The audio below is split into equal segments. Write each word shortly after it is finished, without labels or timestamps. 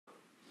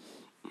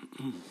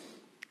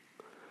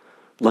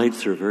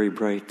Lights are very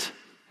bright.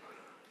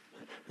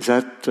 Is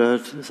that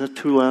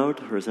too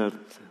loud, or is that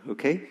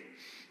okay?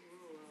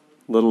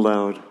 A little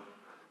loud.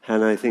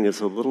 Hannah, I think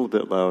it's a little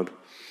bit loud.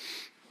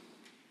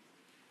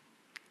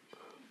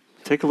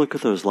 Take a look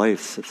at those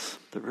lights.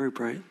 They're very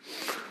bright.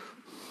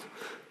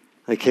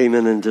 I came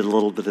in and did a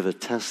little bit of a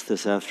test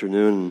this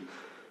afternoon,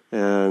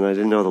 and I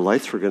didn't know the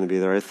lights were going to be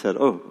there. I said,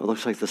 oh, it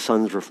looks like the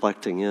sun's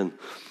reflecting in.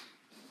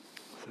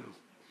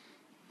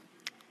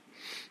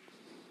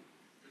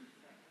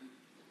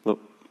 So,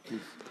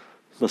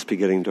 must be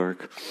getting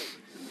dark.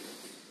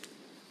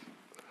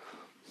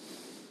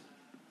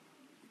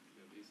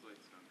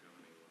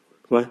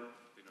 What?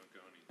 They don't go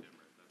any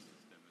dimmer. That's as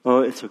dim as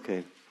Oh, it's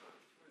okay.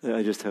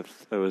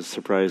 I was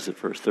surprised at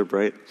first. They're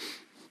bright.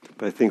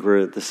 But I think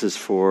this is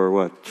for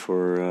what?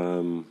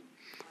 For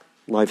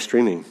live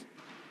streaming.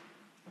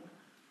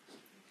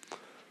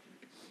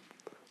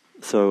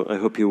 So I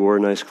hope you wore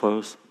nice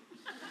clothes.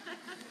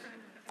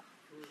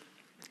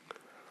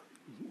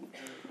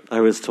 I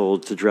was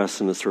told to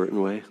dress in a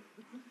certain way.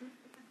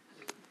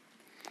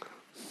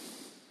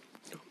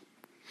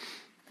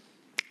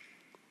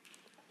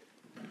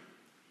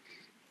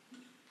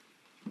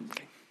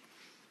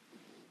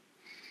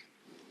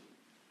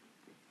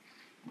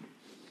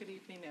 Good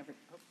evening, everyone.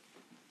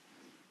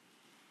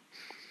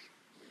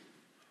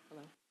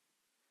 Hello?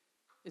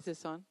 Is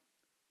this on?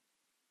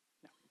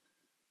 No.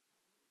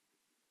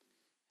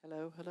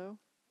 Hello, hello?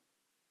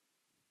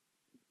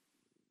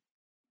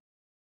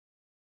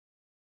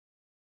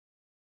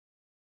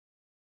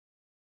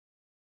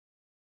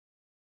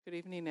 Good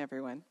evening,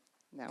 everyone.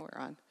 Now we're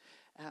on.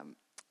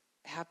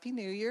 Happy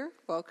New Year.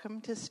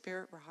 Welcome to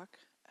Spirit Rock.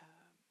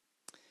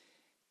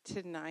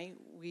 Tonight,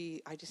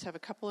 I just have a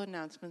couple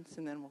announcements,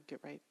 and then we'll get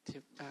right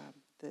to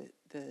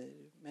the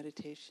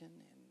meditation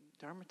and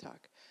Dharma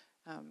talk.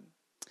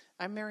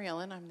 I'm Mary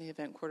Ellen. I'm the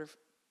event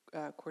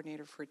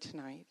coordinator for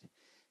tonight.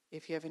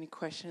 If you have any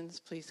questions,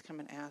 please come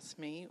and ask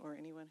me, or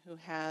anyone who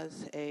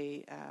has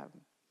a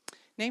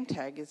name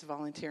tag is a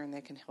volunteer, and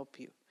they can help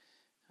you.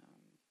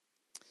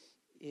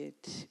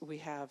 We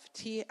have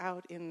tea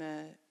out in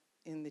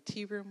the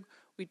tea room.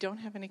 We don't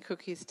have any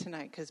cookies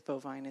tonight because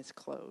Bovine is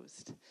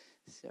closed.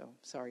 So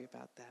sorry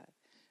about that.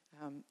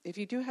 If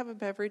you do have a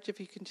beverage, if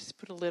you can just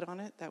put a lid on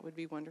it, that would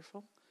be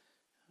wonderful.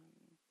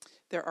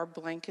 There are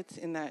blankets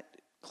in that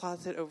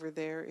closet over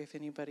there if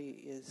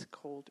anybody is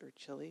cold or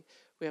chilly.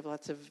 We have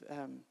lots of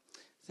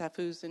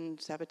safus and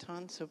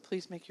sabatons, so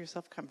please make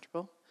yourself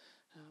comfortable.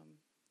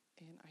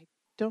 And I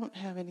don't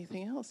have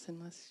anything else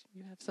unless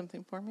you have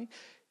something for me.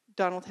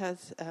 Donald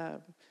has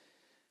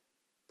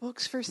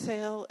books for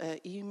sale, an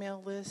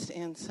email list,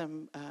 and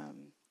some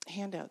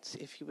handouts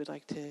if you would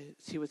like to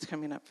see what's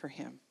coming up for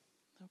him.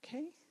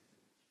 Okay?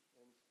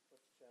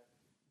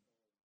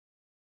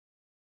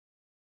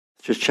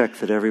 Just check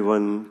that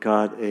everyone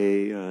got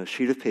a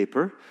sheet of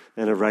paper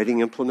and a writing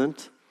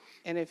implement.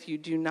 And if you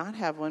do not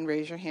have one,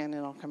 raise your hand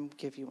and I'll come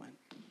give you one.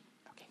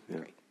 Okay,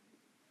 great.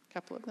 A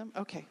couple of them?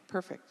 Okay,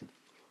 perfect.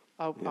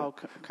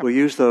 We'll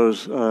use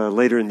those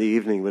later in the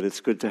evening, but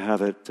it's good to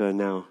have it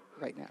now.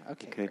 Right now,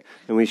 okay. Great.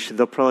 And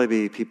there'll probably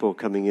be people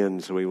coming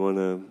in, so we want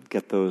to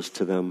get those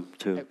to them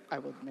too. I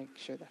will make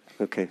sure that.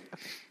 Okay.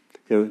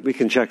 Yeah, we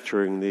can check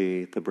during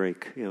the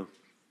break. Yeah.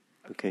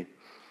 Okay.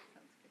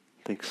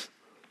 Thanks.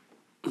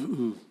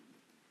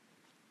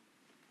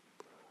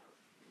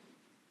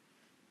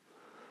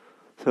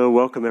 So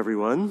welcome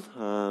everyone.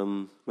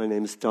 My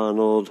name is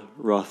Donald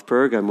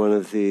Rothberg. I'm one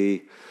of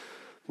the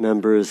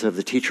members of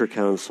the Teachers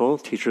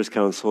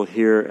Council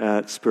here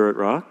at Spirit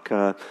Rock.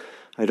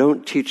 I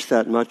don't teach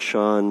that much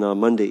on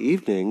Monday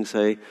evenings.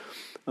 I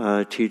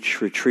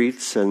teach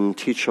retreats and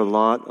teach a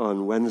lot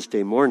on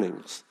Wednesday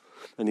mornings.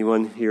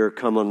 Anyone here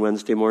come on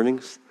Wednesday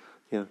mornings?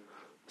 Yeah,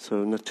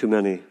 so not too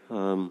many.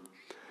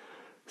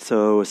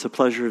 So it's a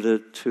pleasure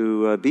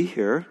to be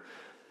here.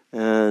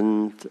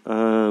 And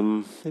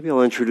maybe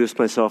I'll introduce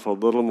myself a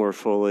little more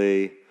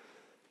fully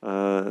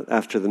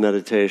after the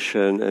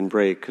meditation and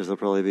break, because there'll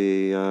probably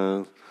be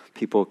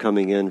people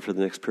coming in for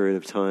the next period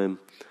of time.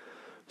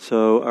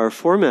 So our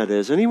format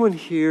is, anyone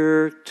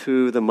here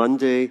to the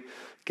Monday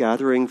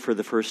gathering for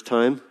the first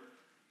time?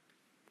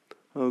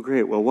 Oh,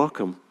 great. Well,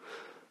 welcome.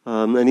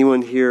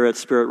 Anyone here at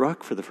Spirit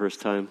Rock for the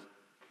first time?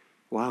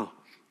 Wow.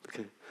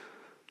 Okay.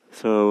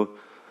 So,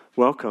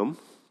 welcome.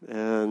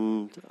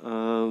 And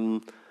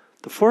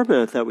the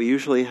format that we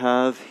usually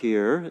have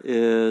here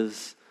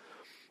is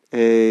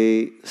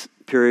a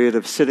period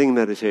of sitting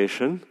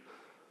meditation.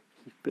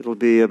 It'll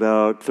be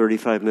about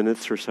 35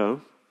 minutes or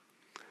so.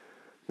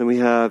 Then we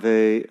have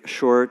a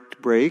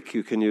short break.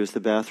 You can use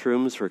the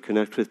bathrooms or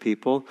connect with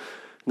people.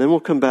 And then we'll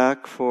come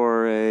back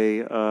for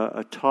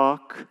a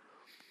talk.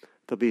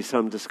 There'll be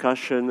some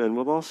discussion, and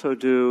we'll also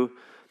do,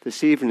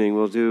 this evening,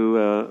 we'll do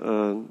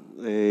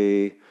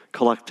a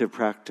collective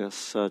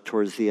practice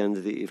towards the end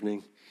of the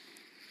evening.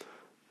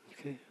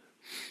 Okay.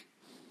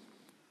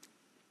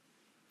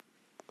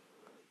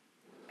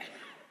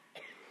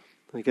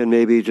 Again,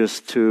 maybe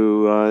just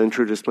to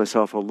introduce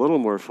myself a little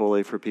more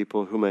fully for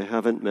people whom I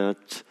haven't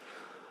met.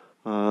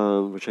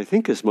 which I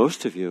think is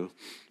most of you.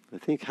 I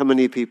think, how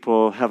many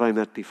people have I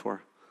met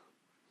before?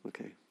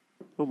 Okay.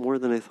 Oh, more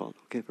than I thought.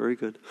 Okay, very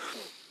good.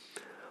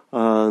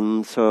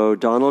 So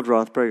Donald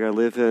Rothberg, I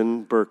live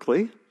in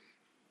Berkeley.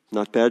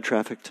 Not bad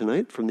traffic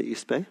tonight from the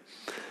East Bay.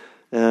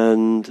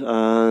 And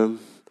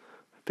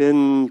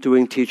been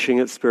doing teaching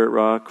at Spirit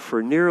Rock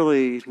for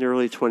nearly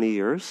 20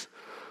 years.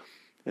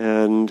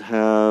 And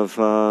have,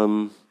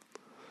 I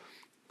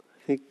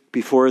think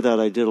before that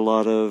I did a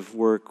lot of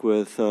work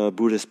with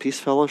Buddhist Peace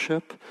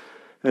Fellowship.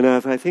 And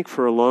I've, I think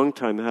for a long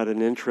time, had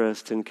an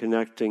interest in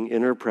connecting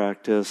inner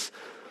practice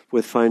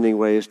with finding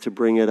ways to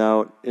bring it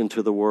out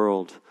into the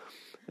world.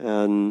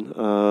 And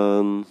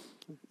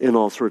in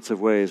all sorts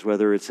of ways,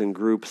 whether it's in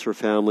groups or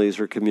families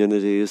or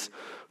communities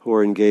who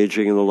are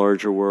engaging in the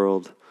larger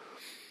world.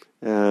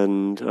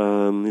 And,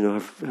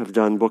 have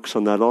done books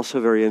on that. Also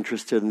very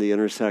interested in the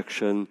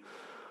intersection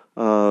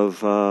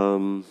of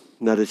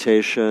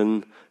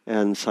meditation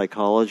and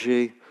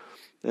psychology.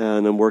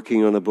 And I'm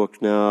working on a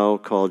book now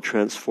called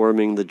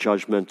Transforming the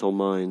Judgmental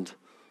Mind.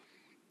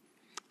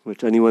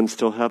 Which, anyone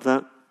still have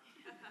that?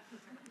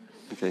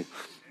 Okay.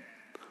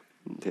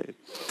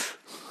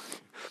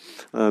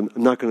 I'm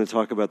not going to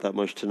talk about that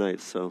much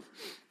tonight,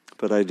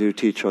 but I do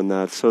teach on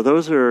that. So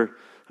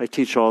I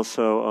teach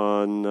also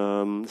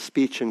on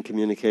speech and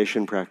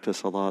communication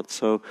practice a lot.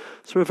 So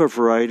sort of a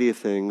variety of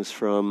things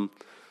from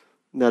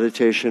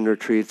meditation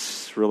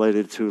retreats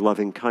related to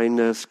loving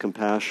kindness,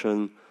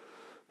 compassion,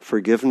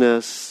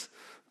 forgiveness,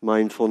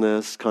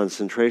 mindfulness,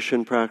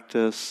 concentration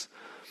practice,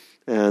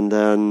 and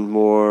then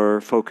more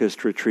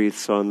focused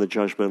retreats on the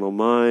judgmental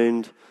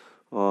mind,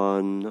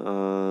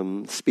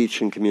 on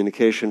speech and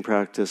communication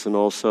practice, and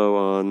also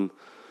on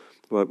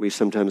what we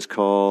sometimes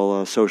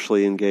call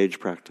socially engaged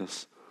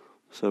practice.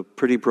 So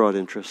pretty broad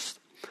interest.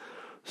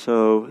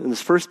 So in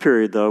this first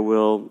period, though,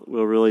 we'll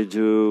really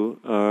do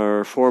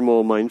our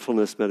formal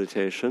mindfulness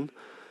meditation.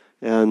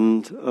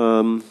 And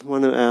I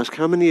want to ask,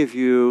 how many of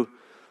you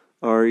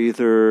are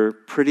either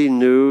pretty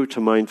new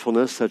to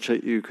mindfulness, such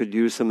that you could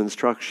use some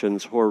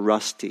instructions, or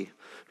rusty?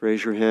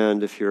 Raise your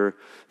hand if you're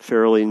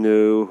fairly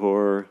new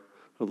or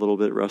a little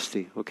bit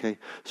rusty. Okay,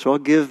 so I'll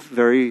give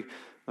very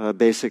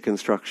basic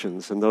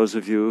instructions, and those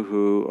of you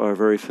who are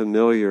very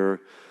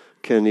familiar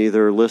can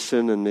either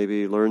listen and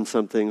maybe learn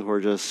something, or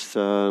just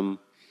tune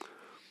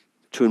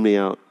me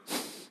out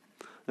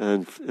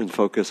and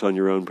focus on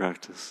your own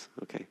practice.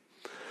 Okay,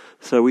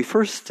 so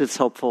it's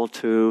helpful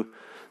to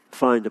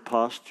find a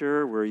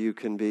posture where you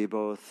can be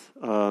both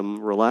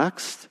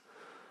relaxed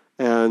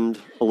and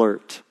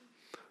alert.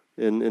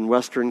 In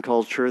Western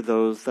culture,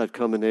 that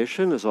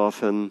combination is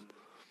often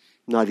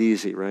not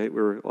easy, right?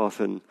 We're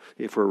often,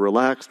 if we're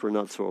relaxed, we're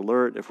not so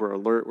alert. If we're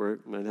alert, we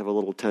might have a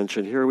little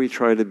tension. Here we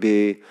try to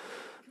be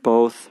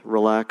both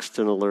relaxed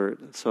and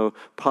alert. So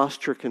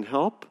posture can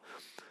help.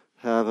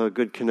 Have a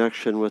good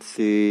connection with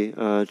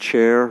the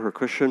chair or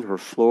cushion or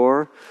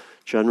floor.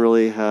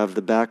 Generally have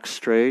the back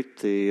straight,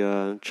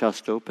 the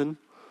chest open.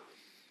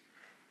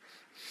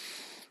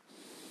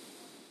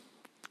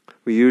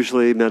 We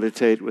usually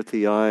meditate with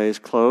the eyes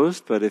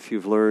closed, but if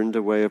you've learned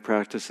a way of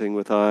practicing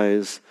with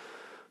eyes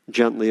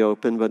gently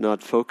open but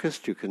not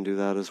focused, you can do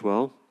that as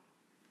well.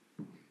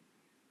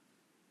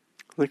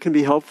 It can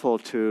be helpful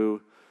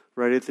to,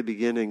 right at the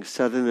beginning,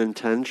 set an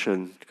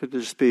intention. It could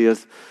just be a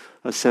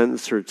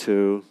sentence or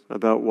two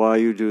about why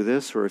you do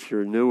this, or if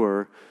you're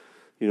newer,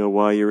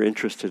 why you're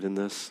interested in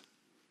this.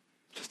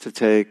 Just to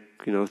take,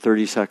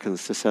 30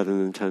 seconds to set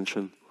an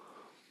intention.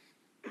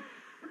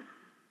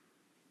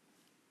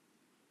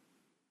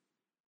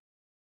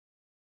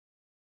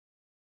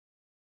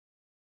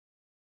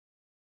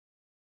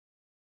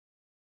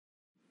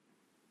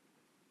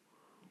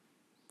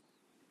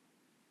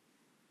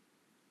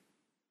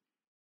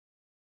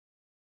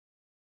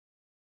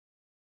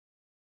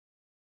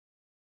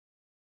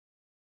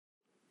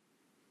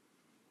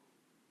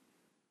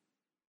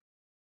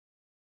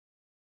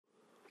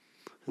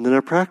 And then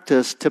our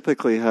practice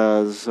typically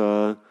has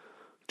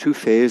two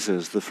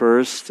phases. The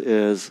first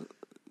is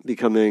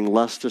becoming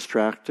less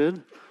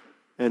distracted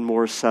and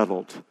more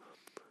settled.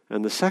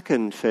 And the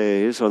second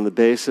phase, on the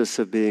basis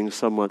of being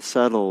somewhat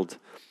settled,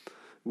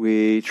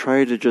 we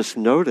try to just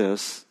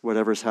notice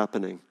whatever's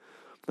happening.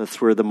 That's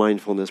where the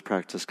mindfulness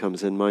practice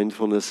comes in.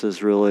 Mindfulness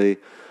is really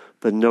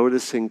the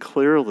noticing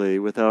clearly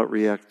without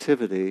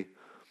reactivity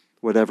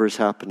whatever's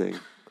happening.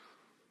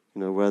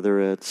 Whether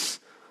it's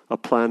a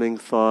planning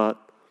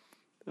thought,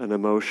 an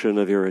emotion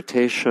of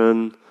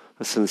irritation,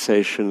 a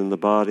sensation in the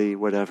body,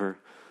 whatever.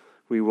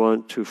 We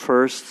want to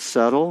first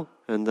settle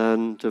and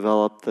then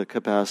develop the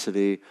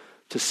capacity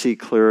to see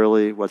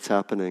clearly what's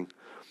happening.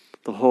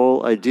 The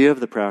whole idea of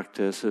the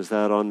practice is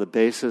that on the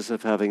basis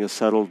of having a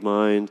settled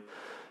mind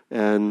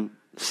and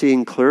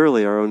seeing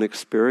clearly our own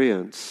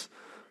experience,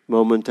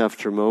 moment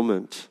after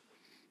moment,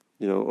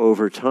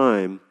 over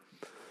time,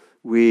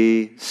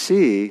 we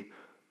see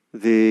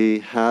the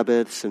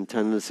habits and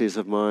tendencies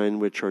of mind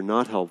which are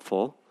not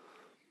helpful,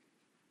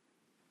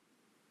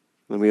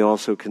 and we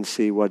also can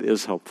see what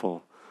is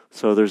helpful.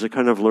 So there's a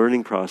kind of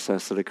learning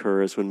process that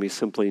occurs when we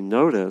simply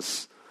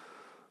notice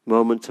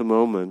moment to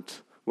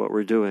moment, what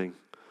we're doing.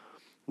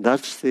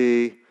 That's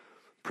the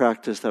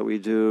practice that we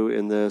do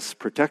in this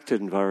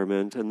protected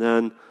environment, and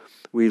then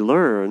we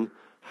learn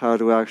how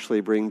to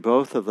actually bring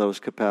both of those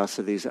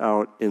capacities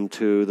out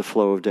into the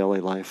flow of daily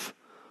life,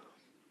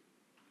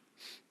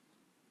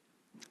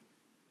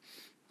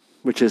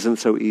 which isn't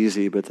so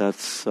easy, but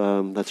that's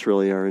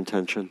really our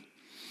intention.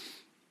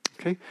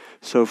 Okay,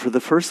 so for the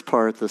first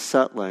part, the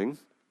settling,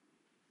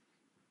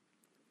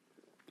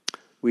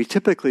 we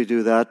typically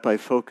do that by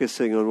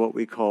focusing on what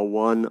we call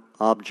one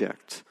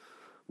object,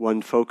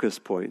 one focus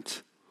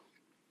point.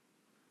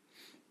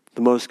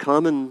 The most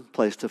common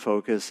place to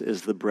focus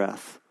is the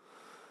breath.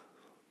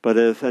 But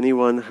if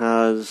anyone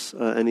has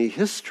any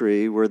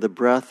history where the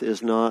breath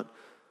is not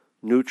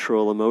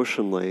neutral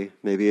emotionally,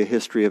 maybe a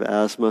history of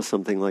asthma,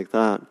 something like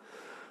that,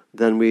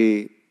 then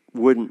we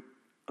wouldn't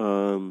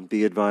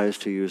be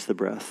advised to use the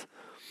breath.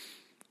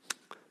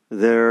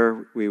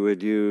 There we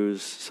would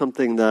use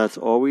something that's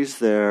always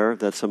there,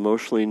 that's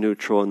emotionally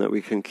neutral, and that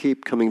we can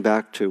keep coming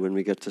back to when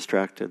we get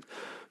distracted.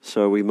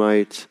 So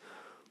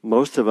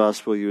most of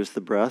us will use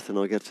the breath, and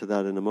I'll get to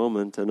that in a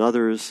moment, and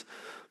others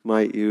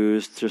might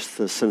use just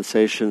the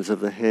sensations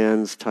of the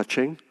hands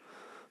touching,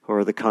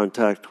 or the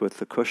contact with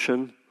the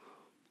cushion,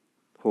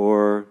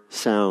 or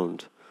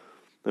sound.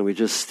 And we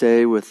just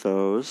stay with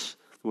those.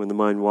 When the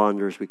mind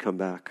wanders, we come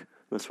back.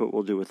 That's what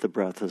we'll do with the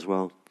breath as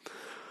well.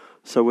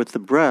 So with the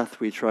breath,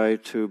 we try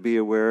to be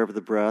aware of the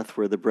breath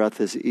where the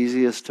breath is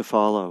easiest to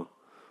follow.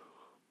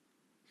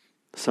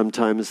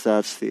 Sometimes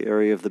that's the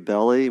area of the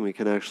belly, and we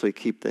can actually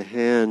keep the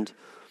hand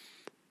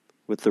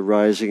with the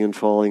rising and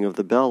falling of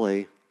the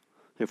belly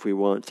if we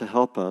want to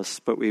help us,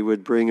 but we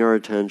would bring our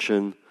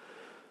attention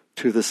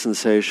to the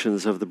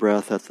sensations of the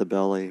breath at the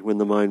belly. When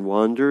the mind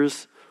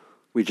wanders,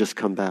 we just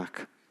come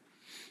back.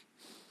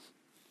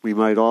 We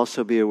might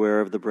also be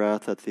aware of the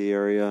breath at the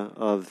area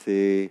of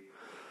the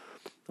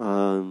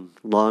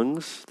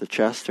lungs, the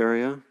chest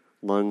area,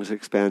 lungs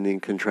expanding,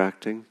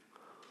 contracting.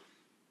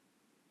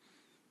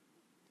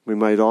 We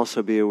might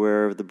also be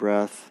aware of the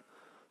breath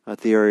at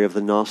the area of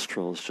the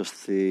nostrils,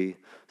 just the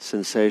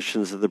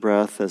sensations of the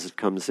breath as it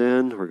comes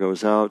in or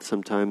goes out.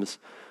 Sometimes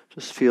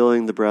just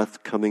feeling the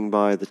breath coming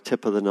by the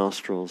tip of the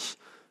nostrils,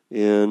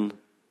 in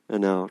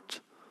and out.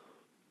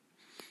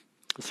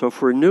 So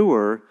if we're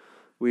newer,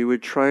 we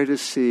would try to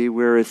see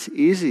where it's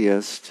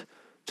easiest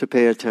to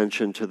pay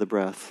attention to the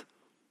breath.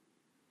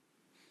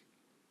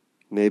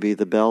 Maybe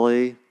the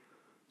belly,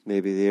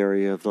 maybe the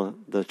area of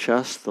the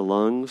chest, the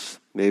lungs,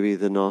 maybe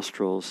the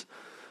nostrils.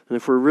 And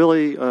if we're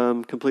really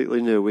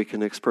completely new, we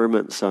can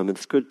experiment some.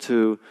 It's good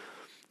to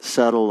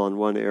settle on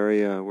one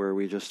area where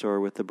we just are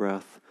with the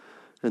breath.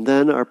 And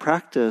then our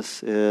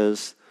practice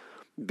is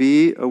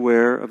be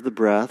aware of the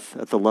breath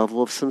at the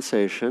level of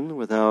sensation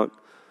without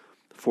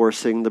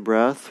forcing the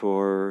breath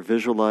or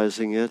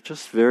visualizing it,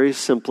 just very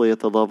simply at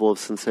the level of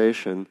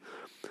sensation.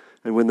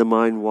 And when the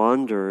mind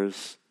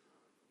wanders,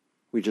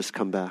 we just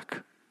come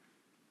back.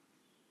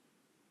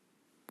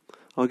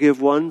 I'll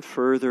give one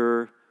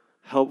further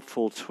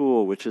helpful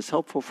tool, which is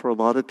helpful for a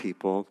lot of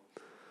people.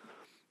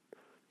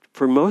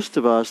 For most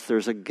of us,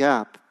 there's a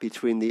gap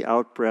between the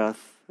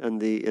out-breath and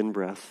the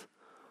in-breath.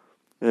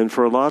 And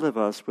for a lot of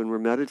us, when we're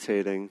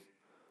meditating,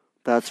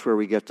 that's where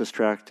we get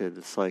distracted.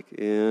 It's like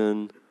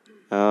in,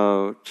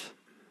 out.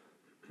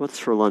 What's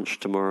for lunch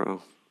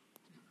tomorrow?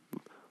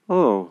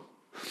 Oh,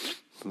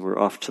 we're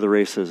off to the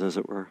races, as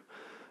it were.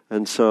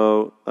 And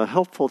so a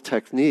helpful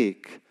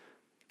technique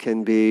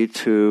can be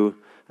to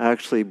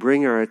actually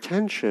bring our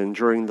attention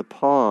during the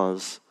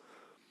pause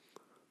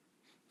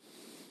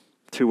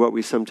to what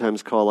we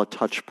sometimes call a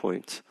touch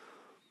point.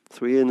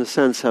 So we, in a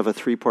sense, have a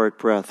three-part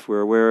breath. We're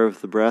aware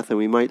of the breath, and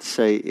we might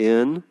say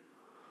in,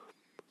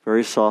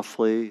 very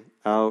softly,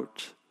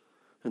 out,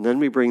 and then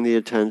we bring the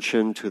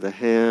attention to the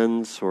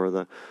hands or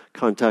the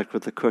contact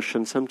with the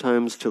cushion,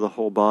 sometimes to the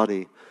whole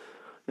body.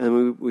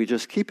 And we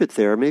just keep it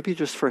there, maybe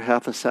just for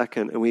half a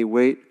second, and we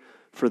wait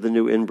for the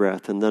new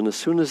in-breath. And then as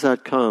soon as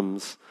that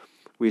comes,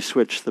 we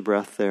switch the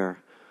breath there.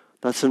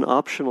 That's an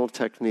optional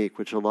technique,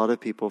 which a lot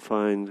of people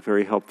find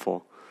very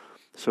helpful.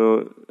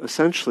 So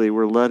essentially,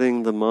 we're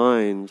letting the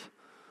mind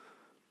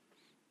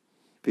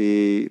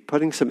be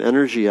putting some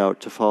energy out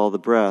to follow the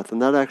breath, and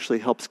that actually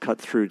helps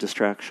cut through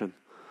distraction.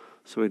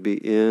 So it'd be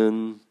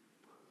in,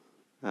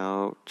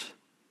 out,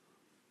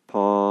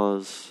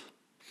 pause,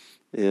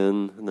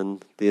 in, and then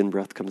the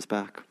in-breath comes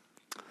back.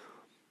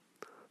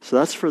 So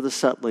that's for the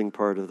settling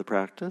part of the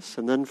practice.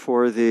 And then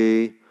for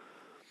the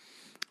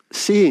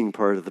seeing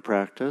part of the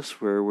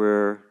practice,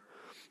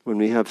 when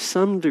we have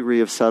some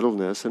degree of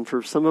settledness, and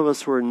for some of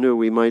us who are new,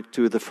 we might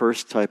do the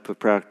first type of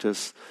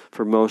practice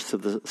for most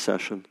of the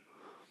session.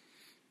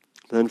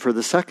 Then for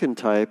the second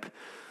type,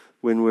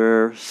 when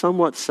we're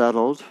somewhat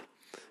settled,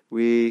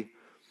 we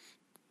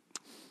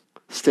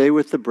stay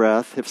with the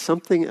breath. If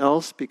something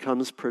else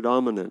becomes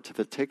predominant, if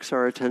it takes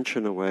our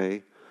attention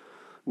away,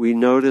 we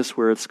notice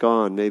where it's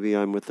gone. Maybe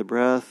I'm with the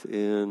breath,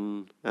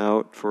 in,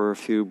 out for a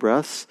few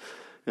breaths,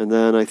 and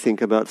then I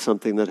think about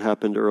something that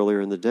happened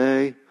earlier in the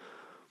day.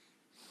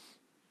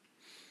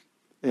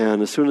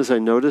 And as soon as I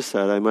notice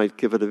that, I might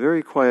give it a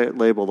very quiet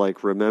label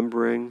like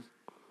remembering,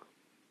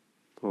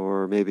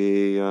 or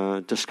maybe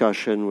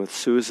discussion with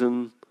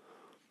Susan.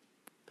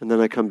 And then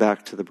I come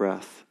back to the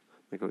breath.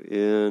 I go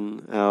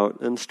in,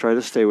 out, and try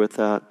to stay with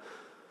that.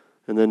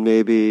 And then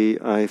maybe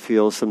I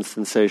feel some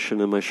sensation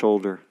in my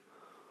shoulder.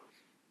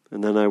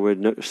 And then I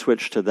would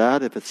switch to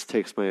that if it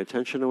takes my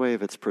attention away,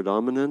 if it's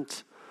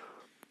predominant,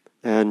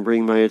 and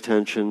bring my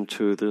attention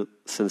to the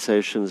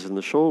sensations in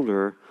the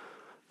shoulder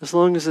as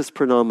long as it's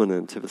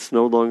predominant. If it's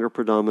no longer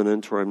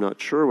predominant or I'm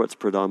not sure what's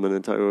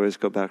predominant, I always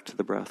go back to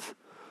the breath.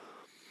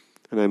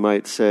 And I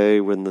might say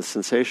when the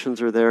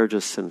sensations are there,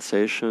 just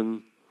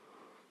sensation,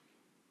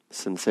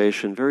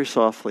 sensation, very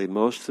softly,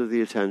 most of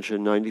the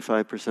attention,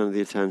 95% of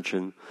the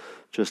attention,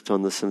 just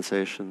on the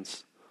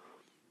sensations.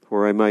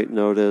 Or I might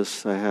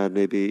notice I had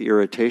maybe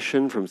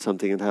irritation from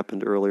something that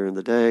happened earlier in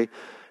the day,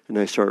 and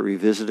I start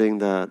revisiting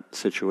that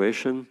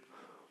situation.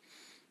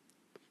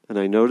 And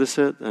I notice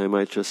it, and I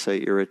might just say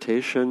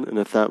irritation, and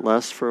if that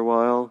lasts for a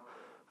while,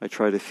 I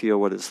try to feel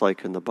what it's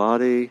like in the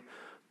body,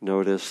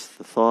 notice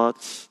the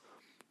thoughts,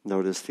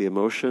 notice the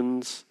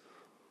emotions,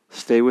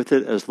 stay with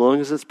it as long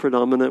as it's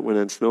predominant. When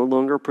it's no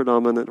longer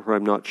predominant, or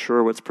I'm not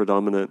sure what's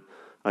predominant,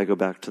 I go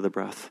back to the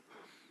breath.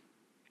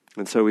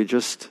 And so we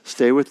just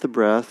stay with the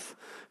breath,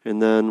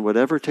 and then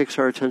whatever takes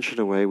our attention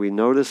away, we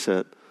notice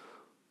it,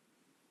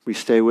 we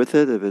stay with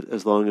it,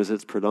 as long as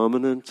it's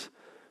predominant,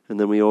 and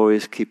then we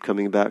always keep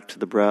coming back to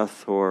the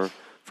breath, or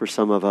for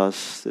some of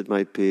us, it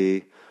might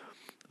be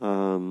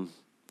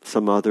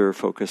some other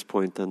focus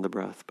point than the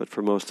breath. But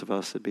for most of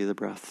us, it'd be the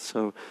breath.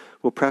 So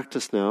we'll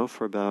practice now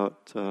for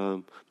about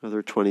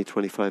another 20,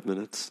 25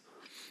 minutes.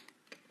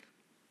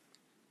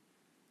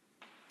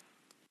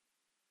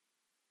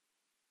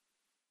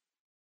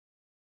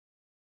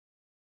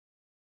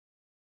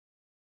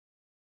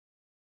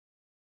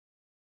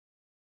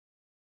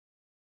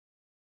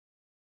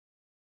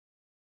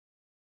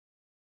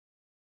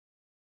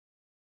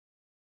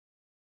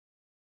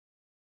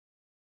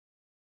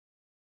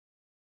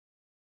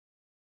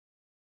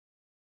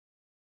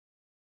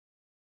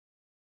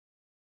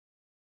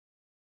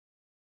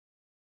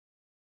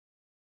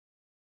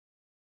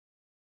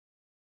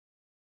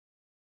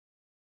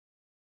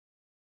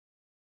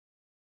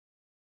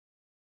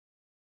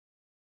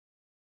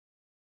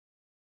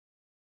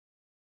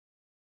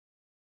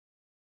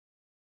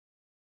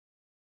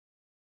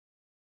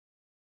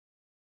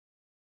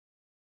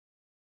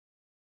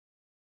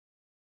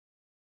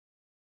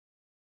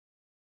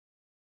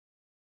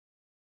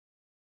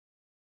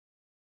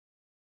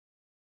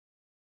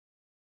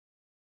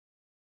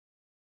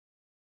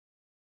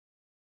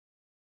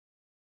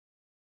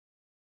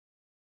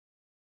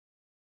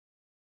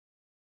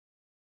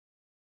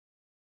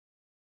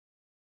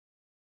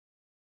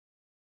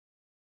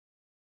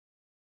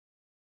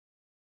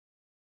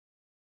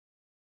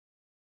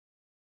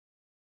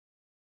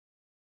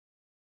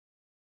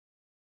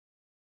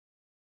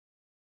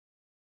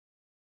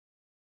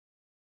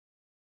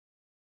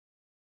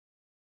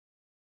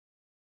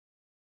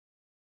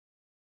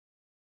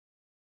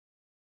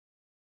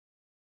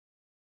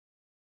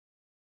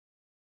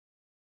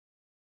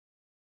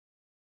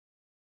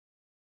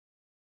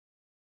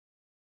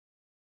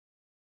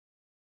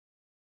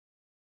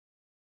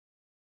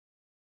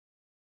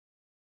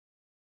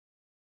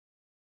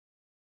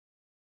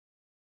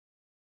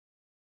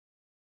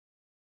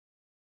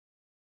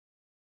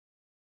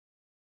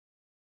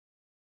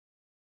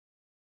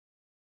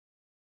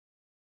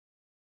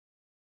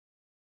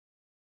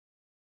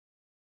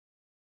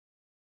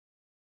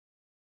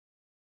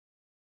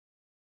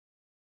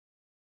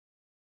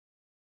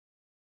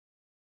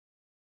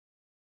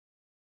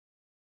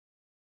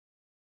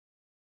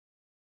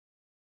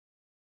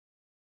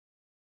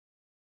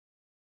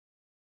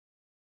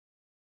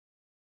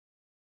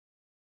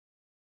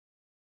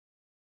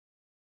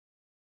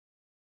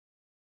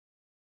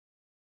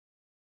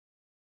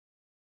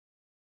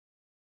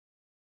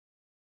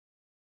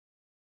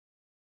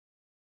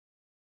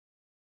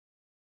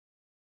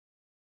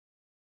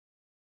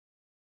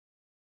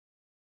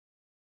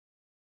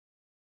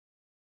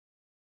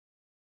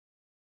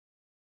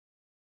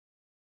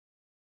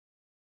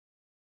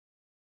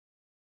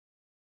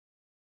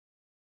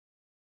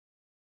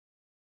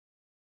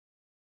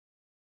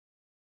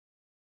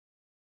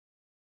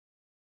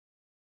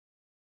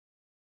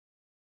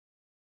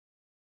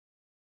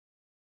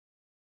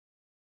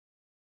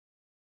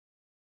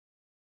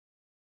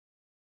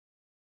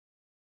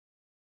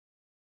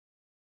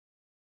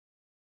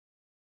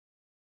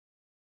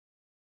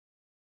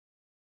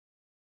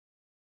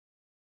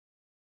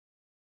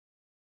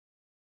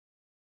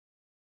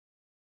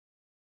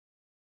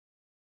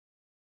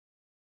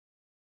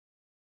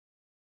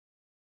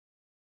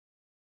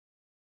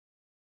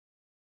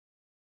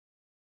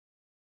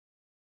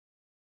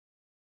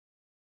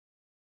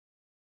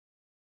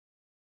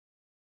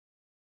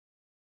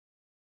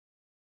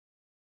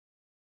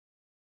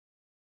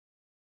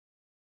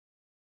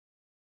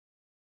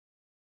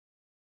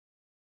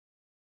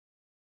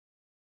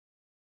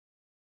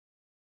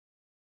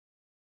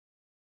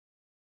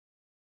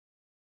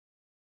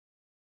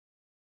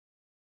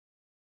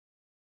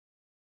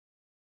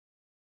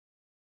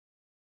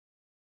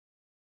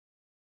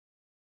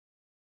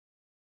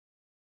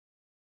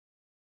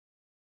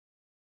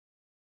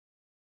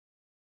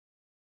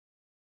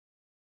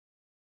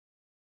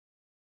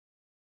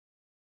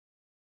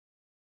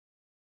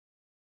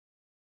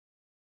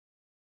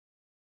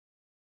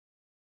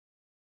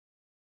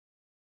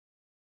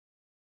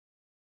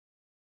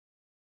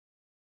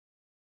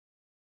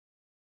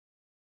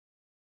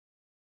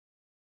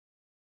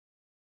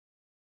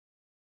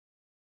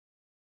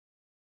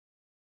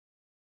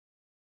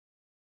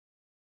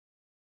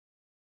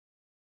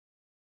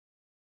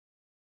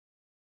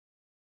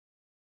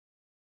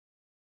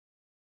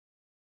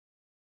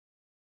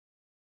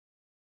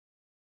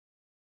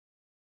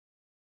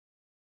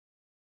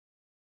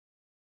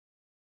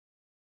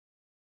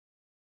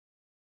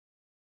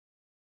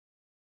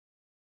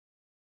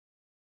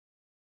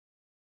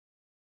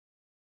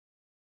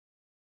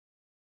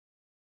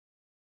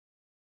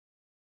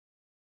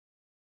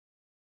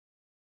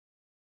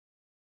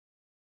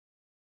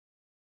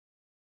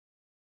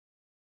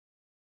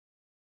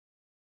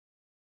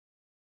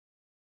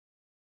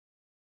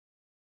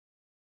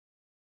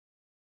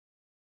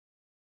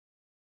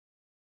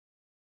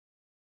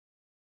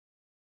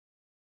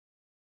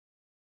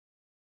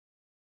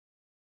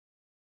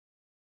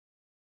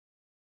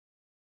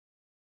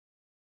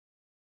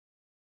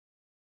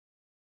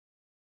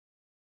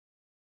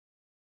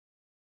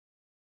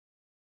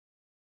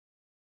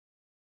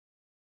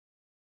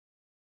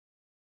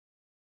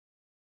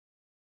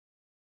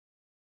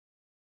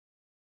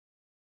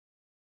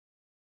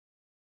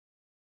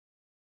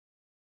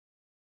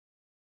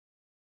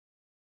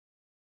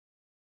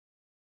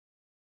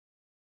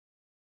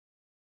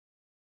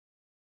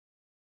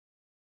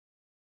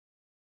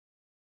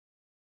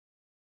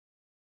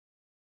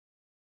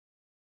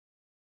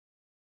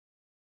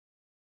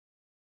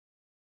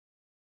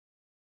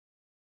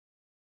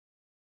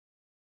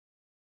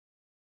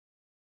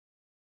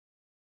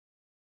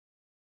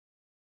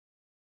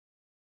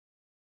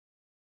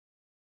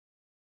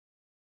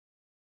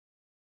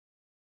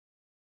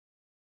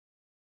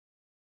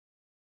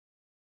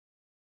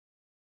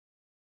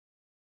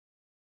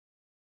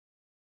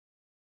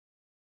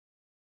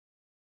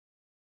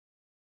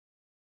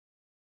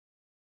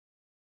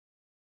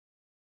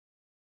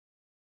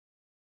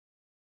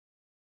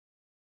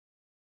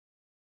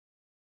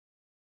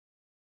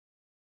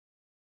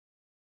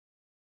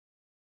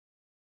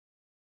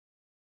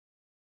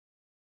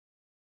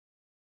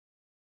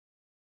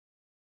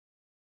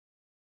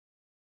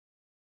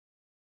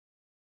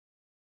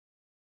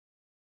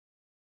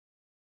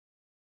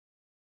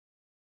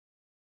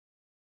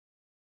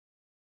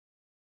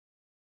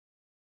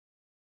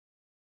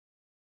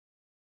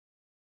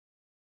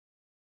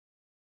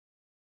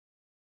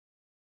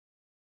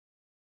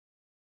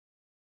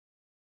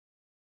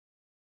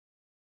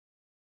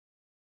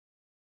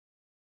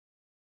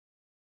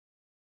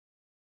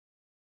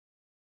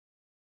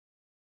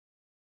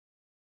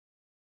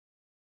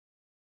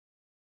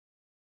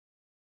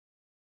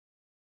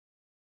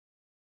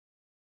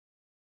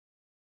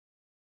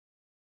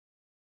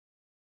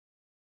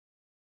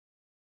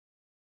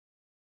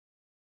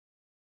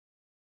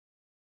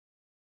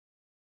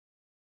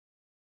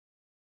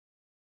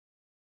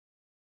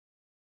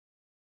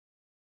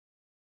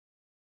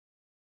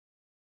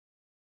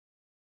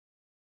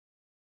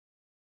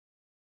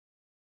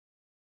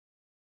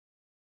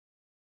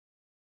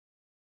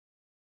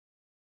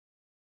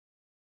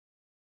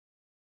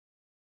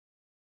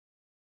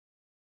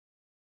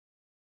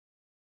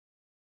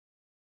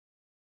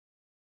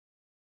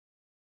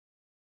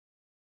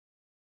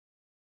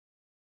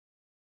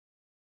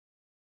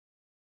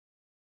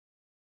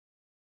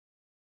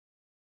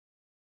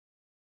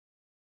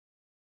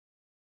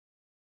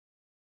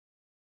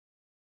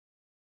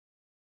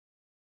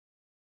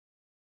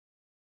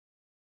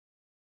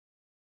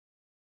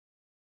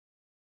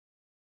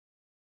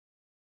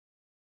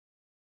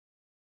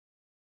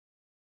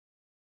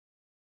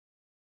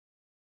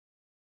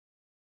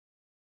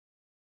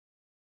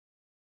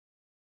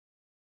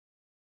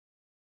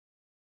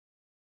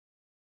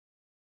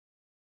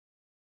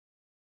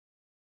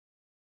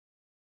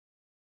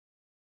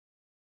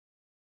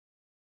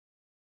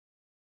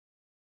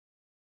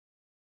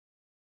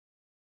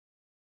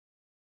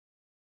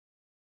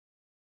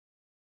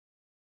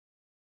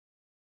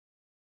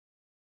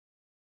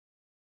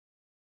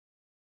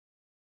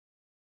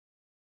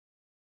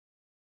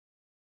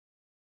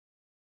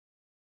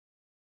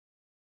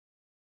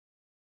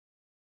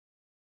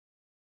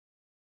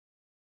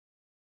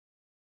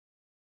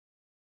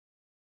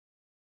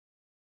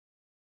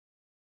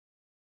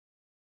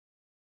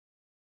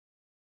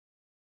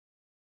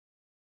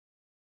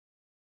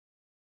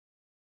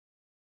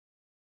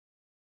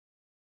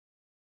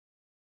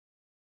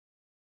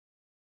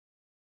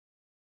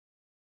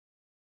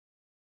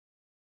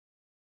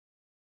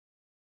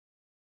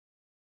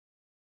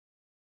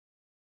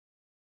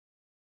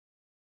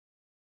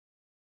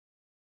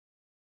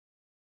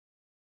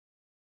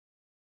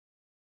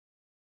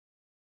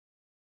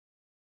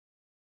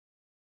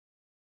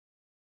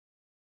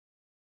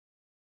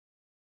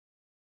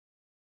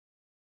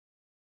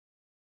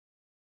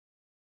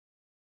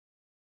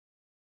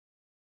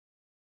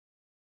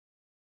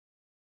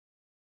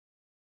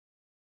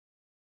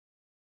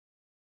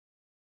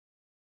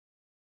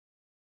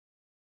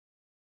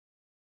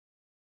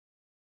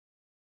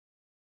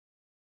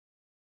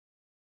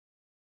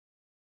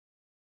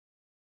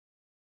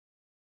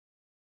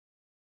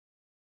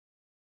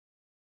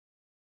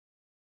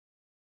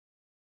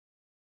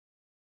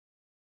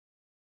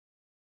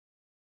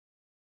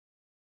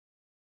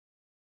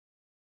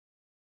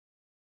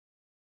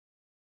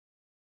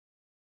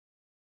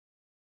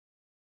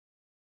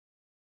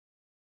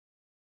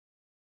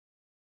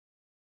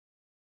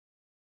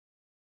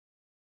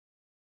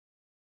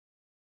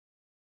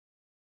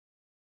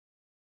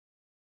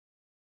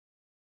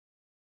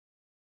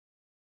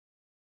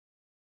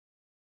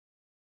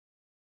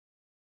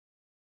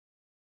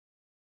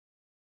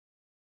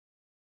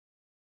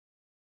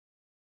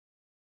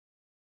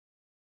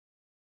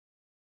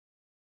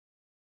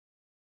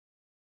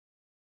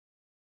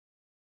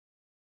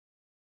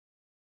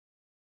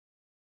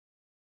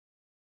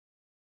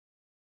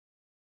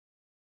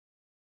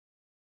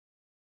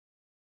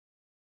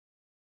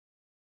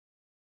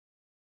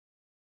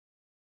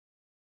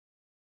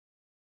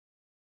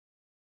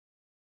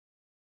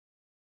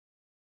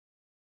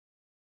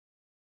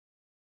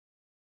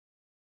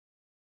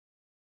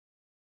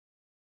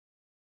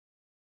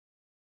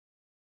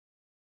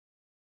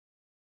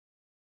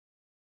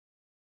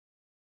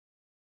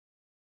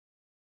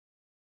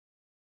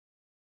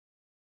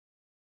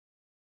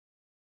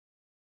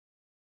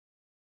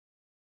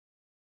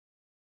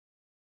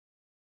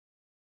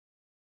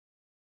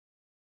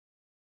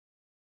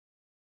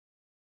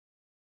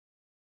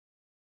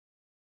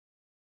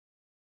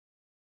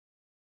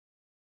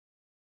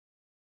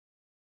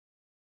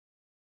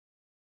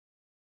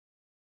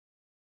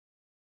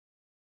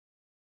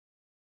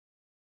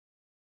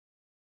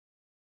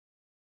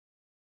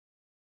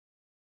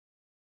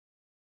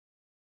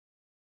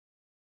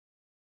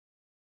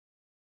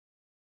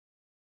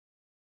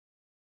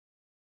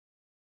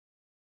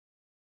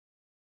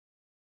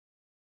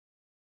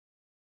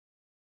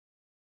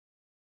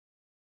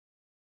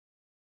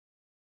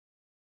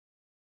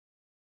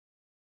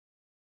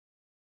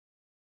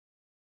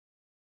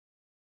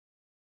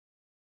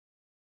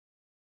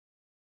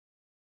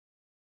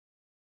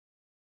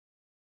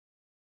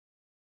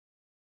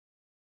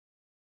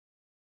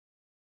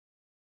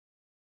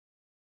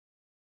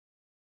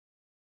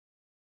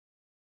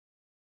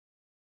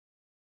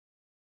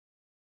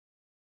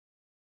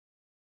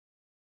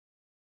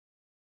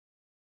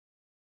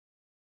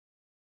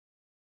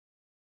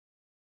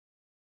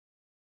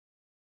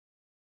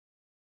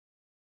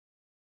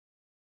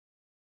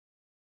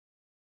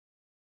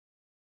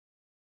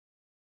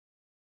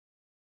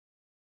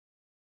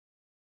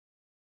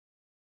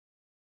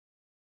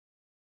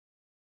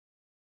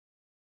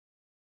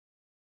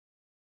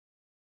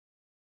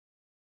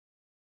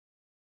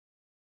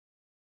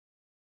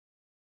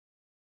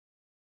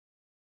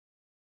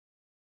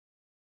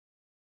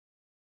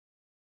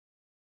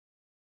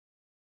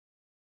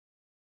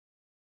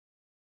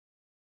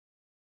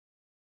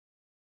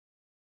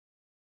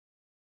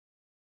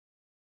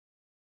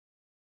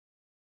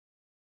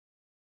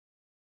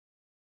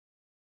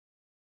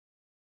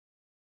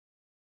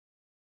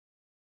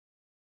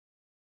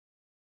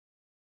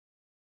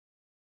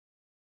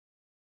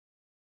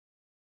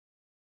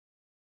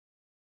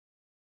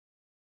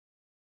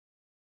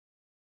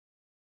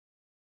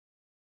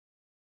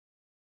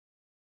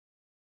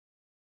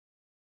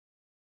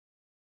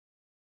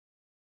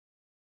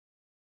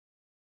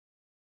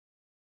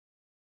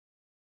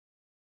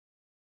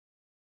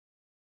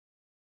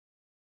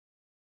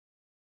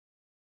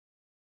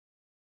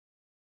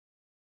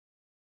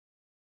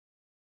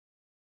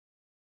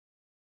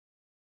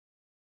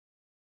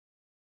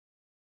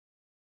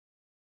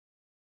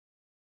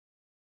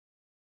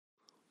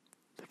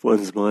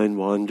 one's mind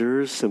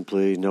wanders,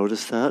 simply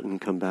notice that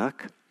and come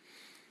back.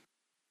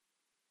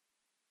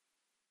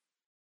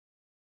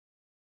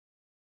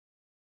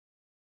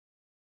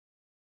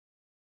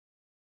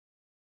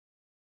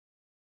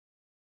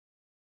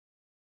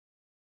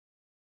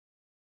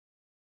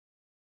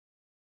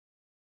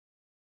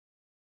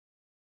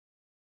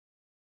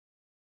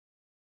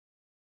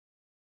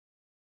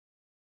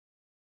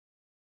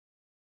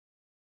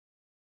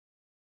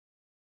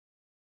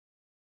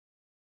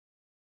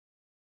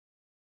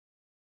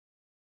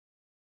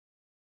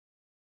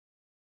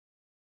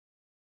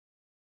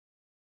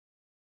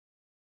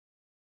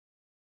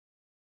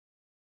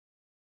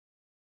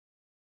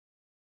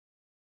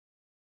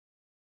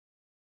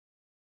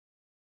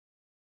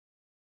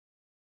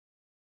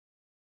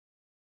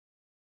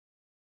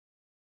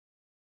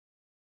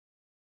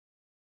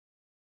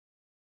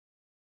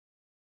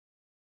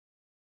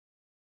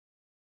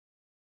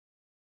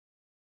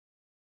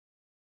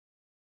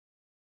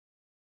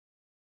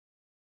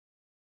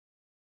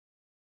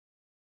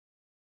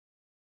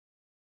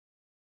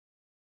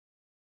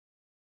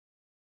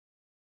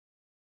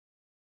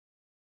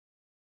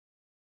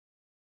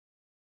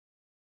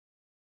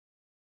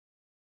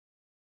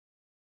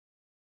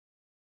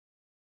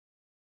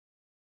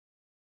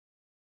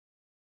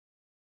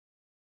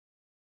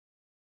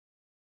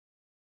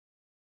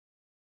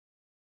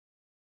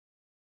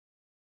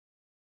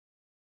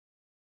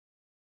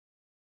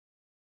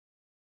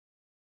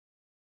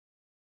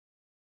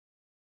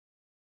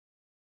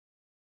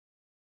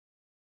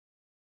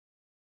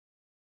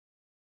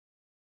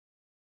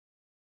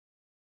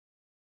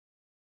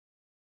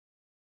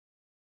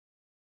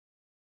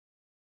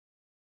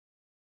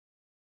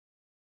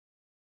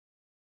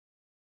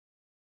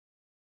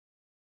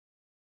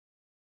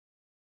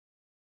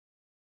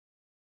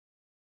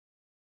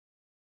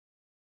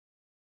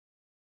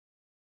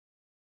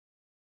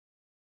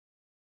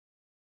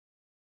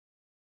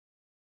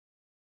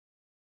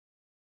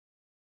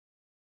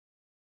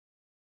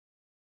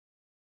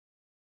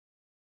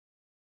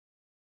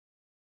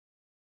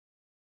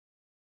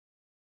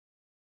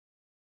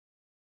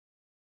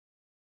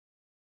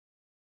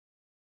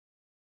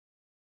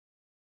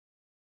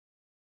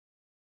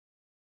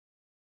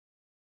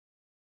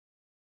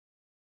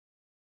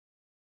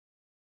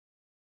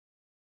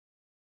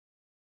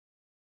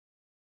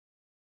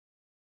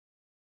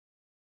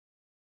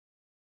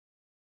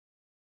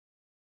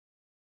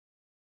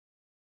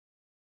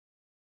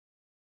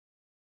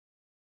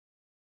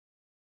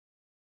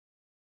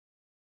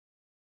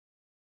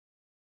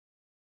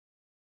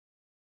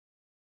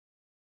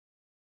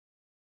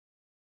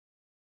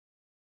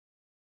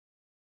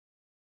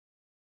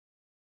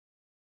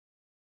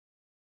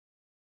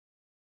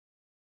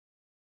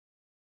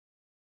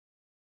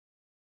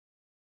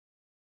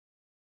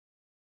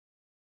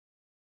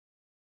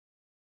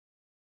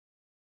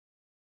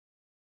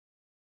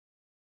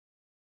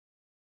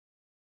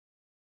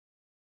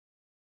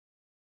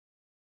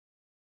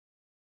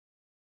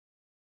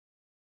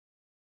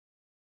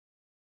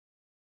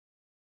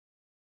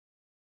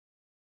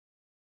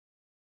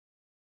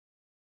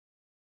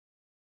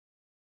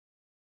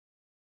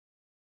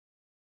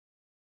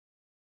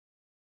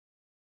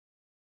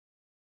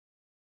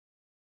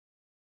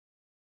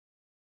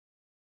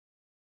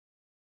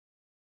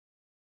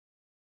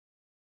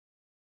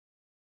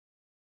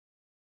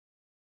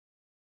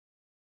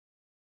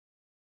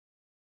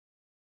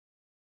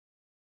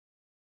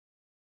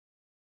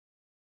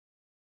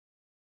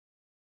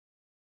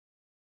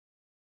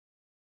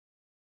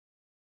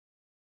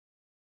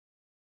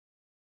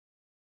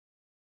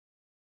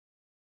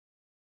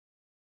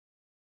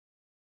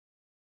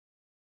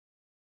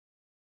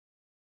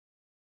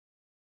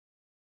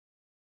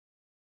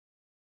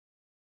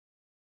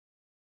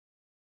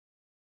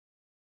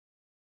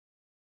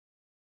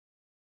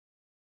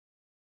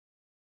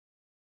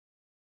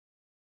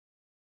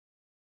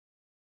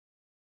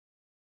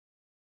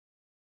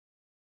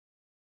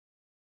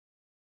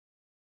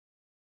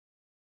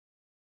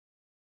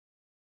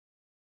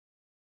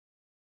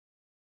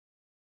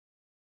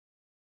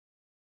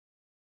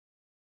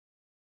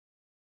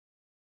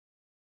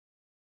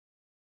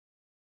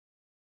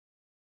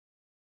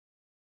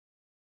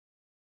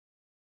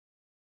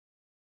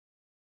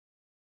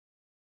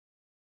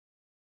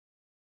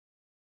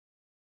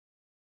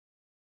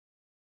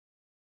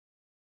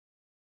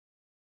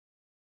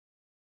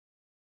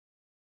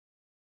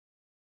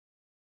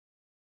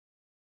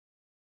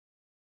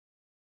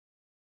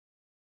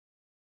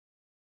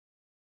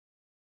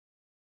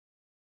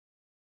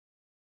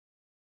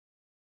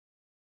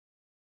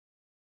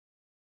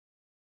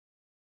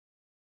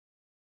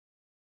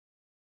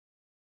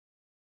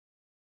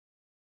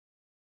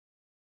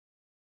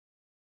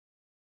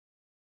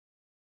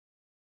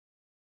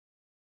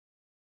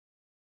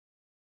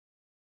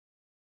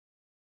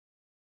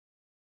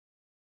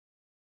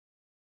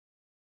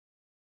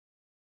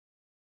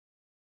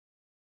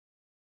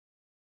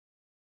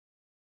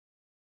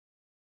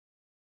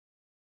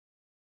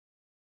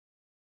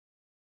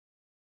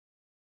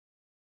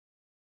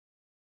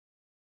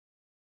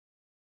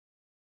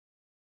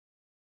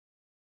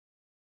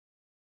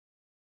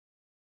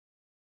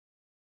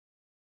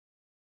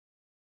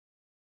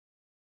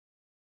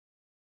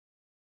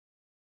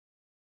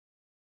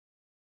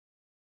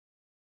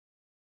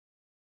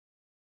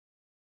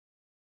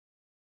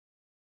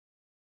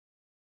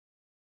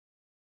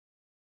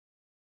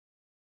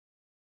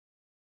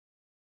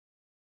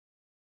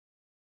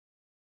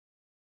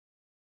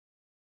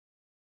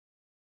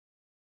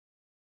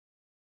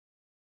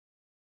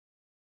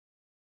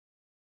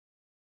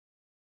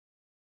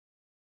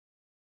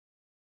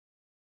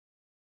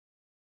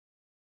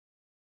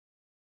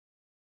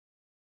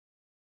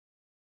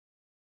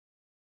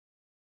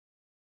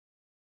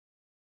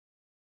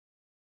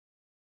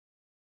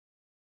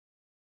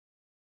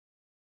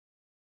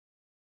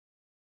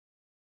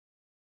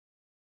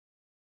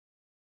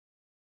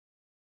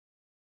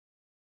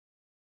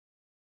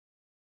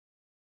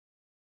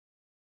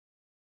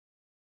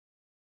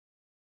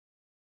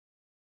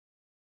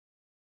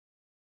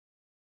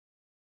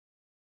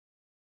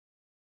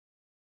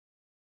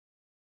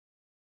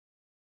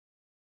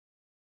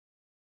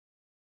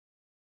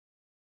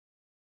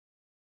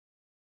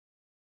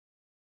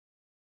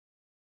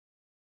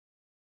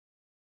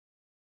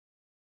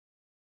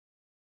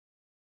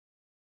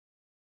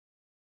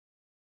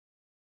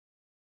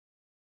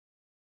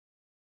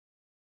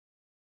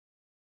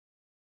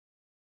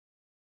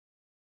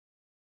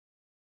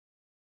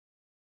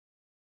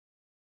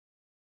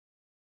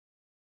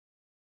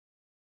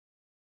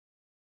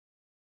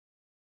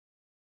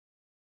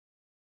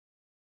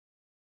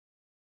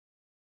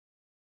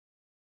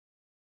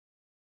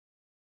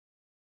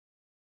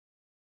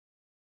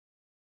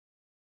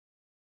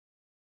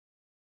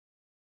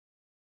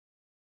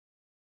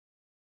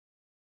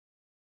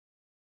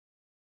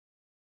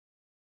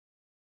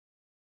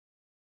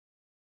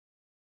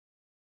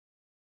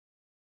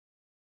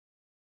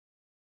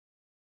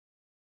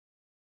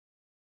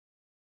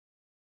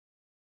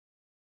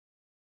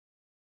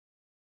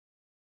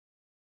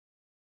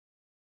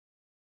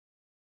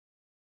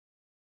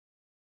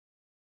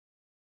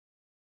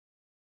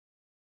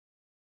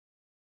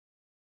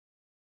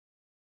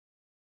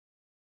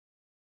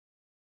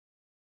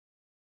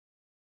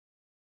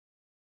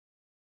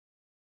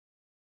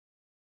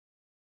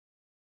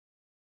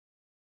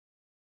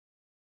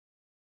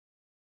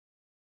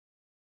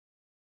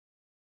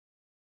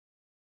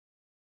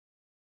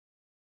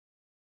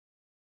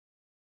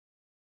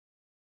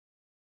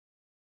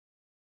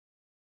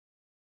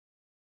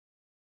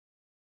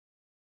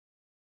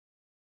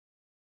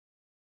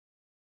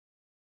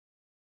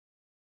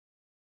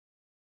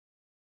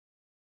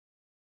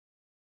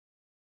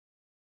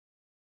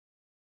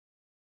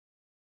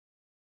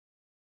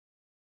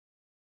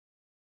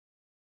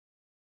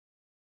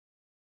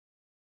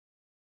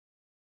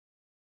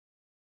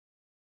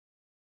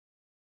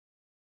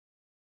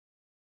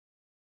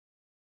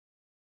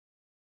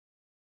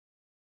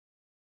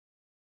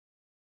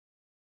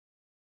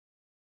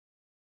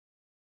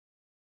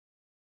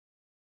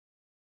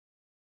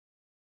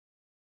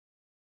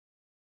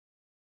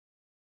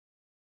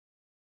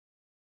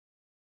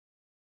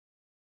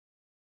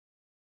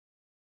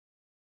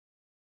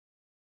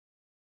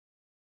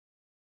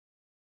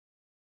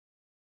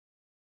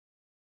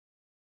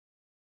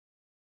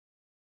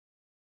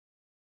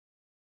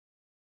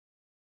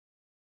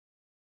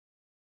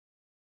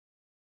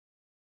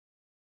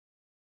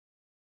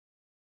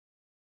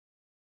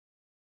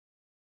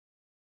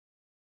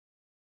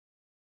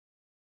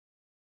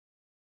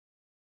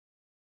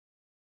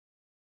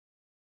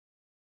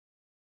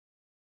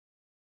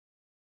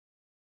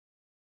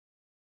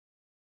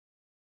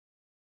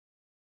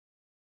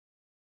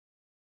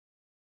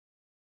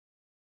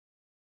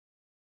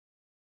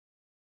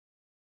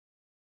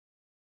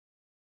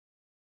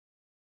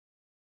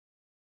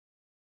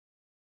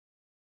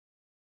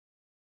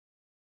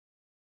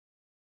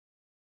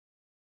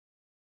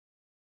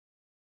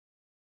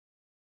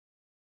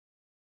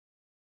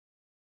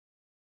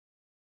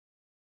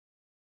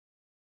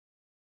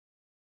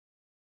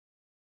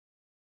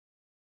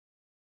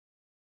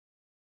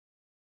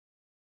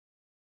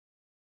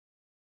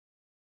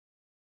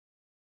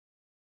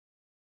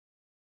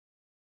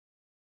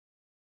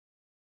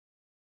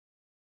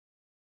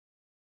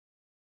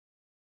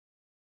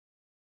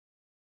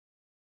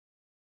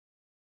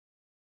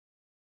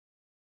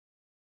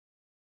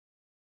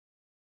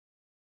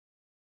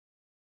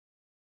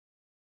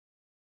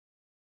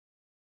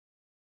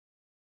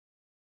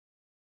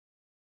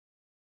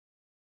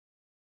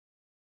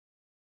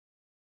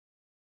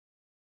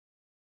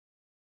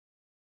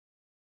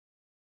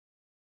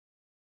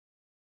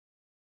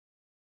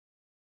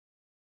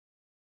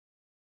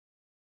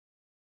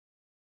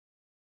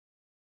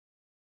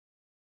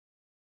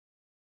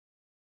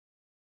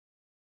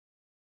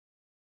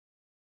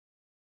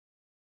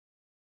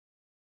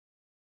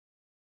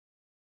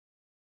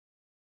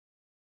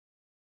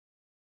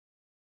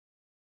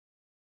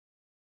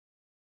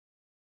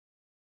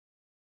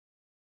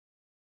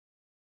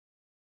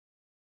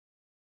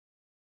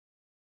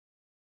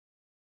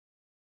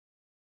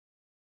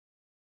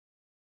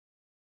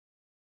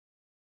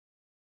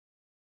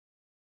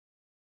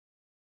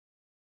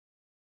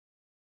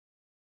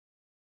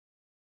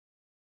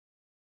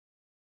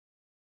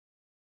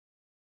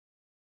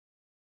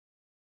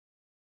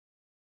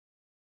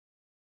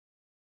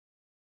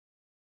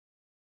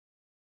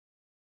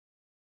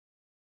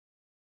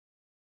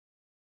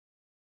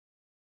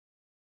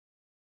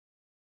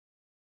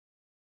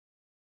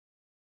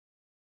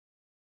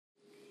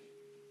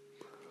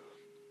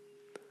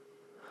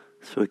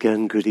 So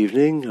again, good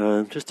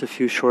evening. Just a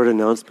few short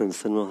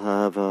announcements, then we'll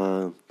have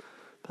about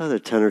a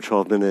 10 or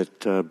 12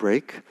 minute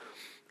break. You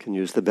can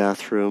use the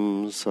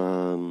bathrooms,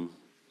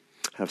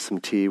 have some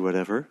tea,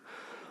 whatever.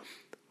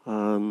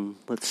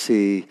 Let's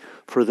see.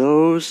 For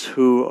those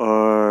who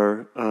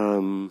are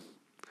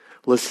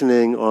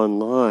listening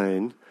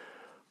online,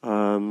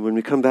 when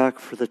we come back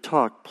for the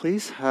talk,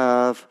 please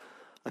have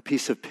a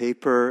piece of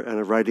paper and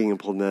a writing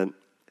implement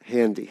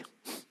handy.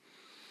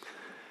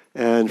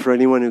 And for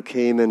anyone who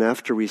came in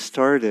after we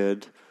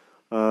started,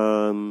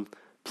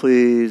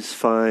 please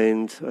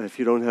find, if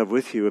you don't have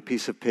with you, a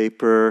piece of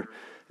paper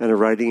and a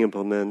writing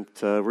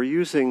implement. We're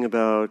using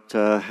about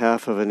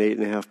half of an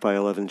 8.5 by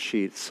 11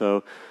 sheet.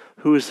 So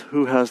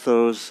who has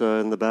those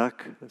in the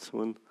back? That's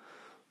one.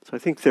 So I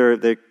think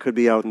they could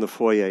be out in the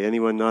foyer.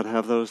 Anyone not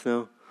have those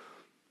now?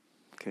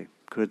 Okay,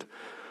 good.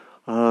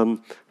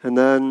 And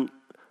then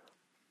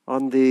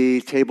on the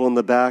table in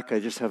the back,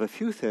 I just have a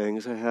few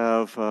things. I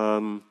have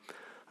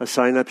a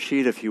sign-up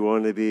sheet if you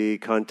want to be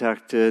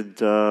contacted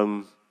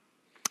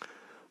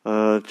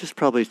just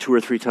probably 2 or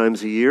 3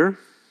 times a year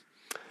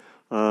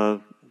by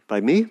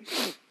me.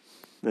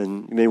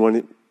 And you may want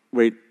to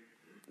wait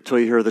until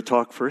you hear the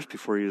talk first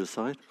before you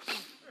decide.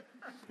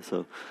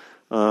 So,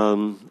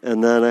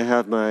 and then I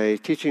have my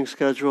teaching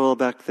schedule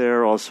back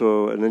there,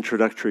 also an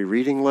introductory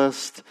reading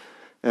list,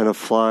 and a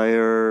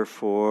flyer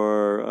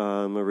for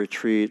a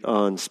retreat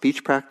on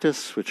speech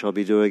practice, which I'll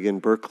be doing in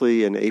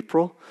Berkeley in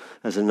April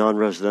as a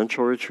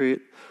non-residential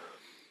retreat.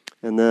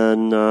 And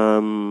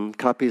then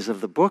copies of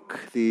the book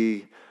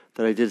that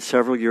I did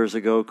several years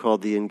ago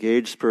called The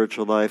Engaged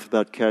Spiritual Life,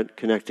 about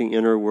connecting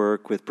inner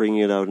work with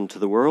bringing it out into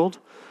the world.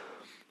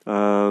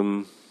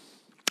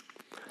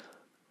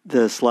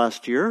 This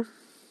last year,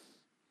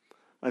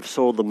 I've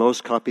sold the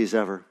most copies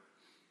ever.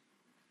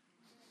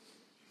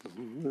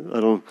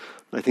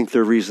 I think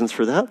there are reasons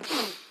for that.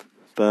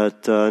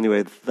 But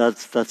anyway,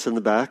 that's in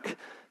the back.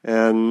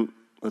 And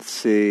let's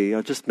see,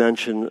 I'll just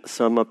mention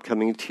some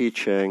upcoming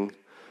teaching.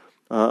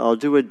 I'll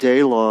do a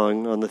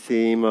day-long on the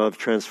theme of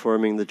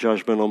transforming the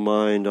judgmental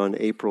mind on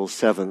April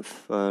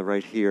 7th,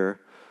 right here,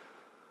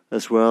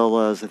 as well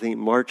as, I think,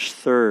 March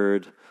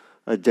 3rd,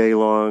 a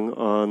day-long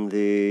on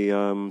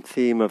the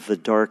theme of the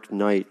dark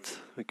night,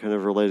 kind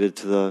of related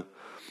to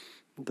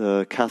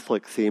the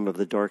Catholic theme of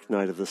the dark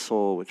night of the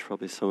soul, which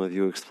probably some of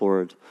you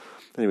explored.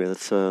 Anyway,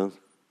 that's a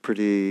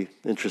pretty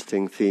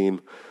interesting theme.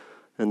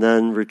 And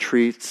then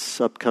retreats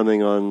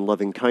upcoming on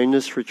loving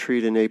kindness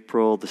retreat in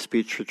April, the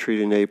speech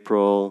retreat in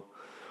April,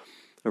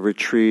 a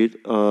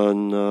retreat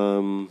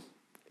on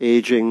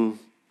aging,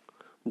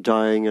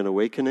 dying, and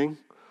awakening.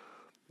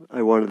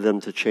 I wanted them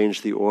to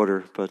change the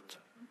order, but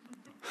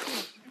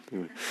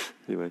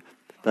anyway,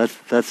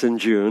 that's in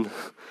June.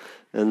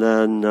 And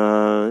then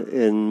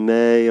in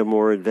May, a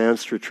more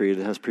advanced retreat.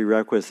 It has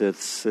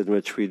prerequisites in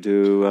which we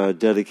do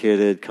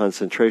dedicated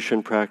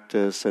concentration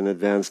practice and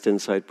advanced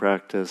insight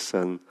practice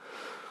and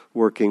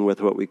working with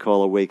what we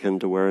call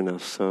awakened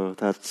awareness. So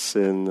that's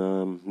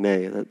in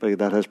May.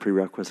 That has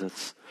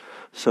prerequisites.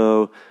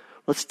 So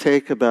let's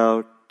take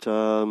about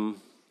 10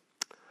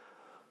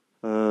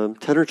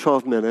 or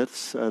 12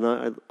 minutes, and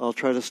I'll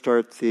try to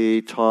start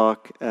the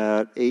talk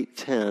at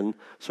 8:10.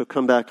 So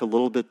come back a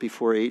little bit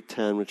before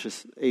 8:10, which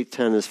is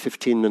 8:10 is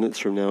 15 minutes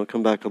from now.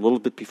 Come back a little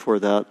bit before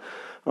that.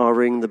 I'll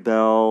ring the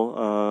bell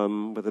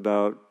with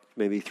about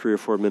maybe 3 or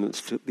 4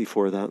 minutes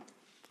before that.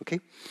 Okay?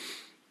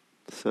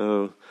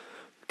 So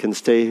can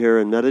stay here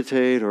and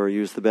meditate or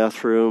use the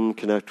bathroom,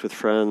 connect with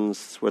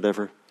friends,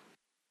 whatever.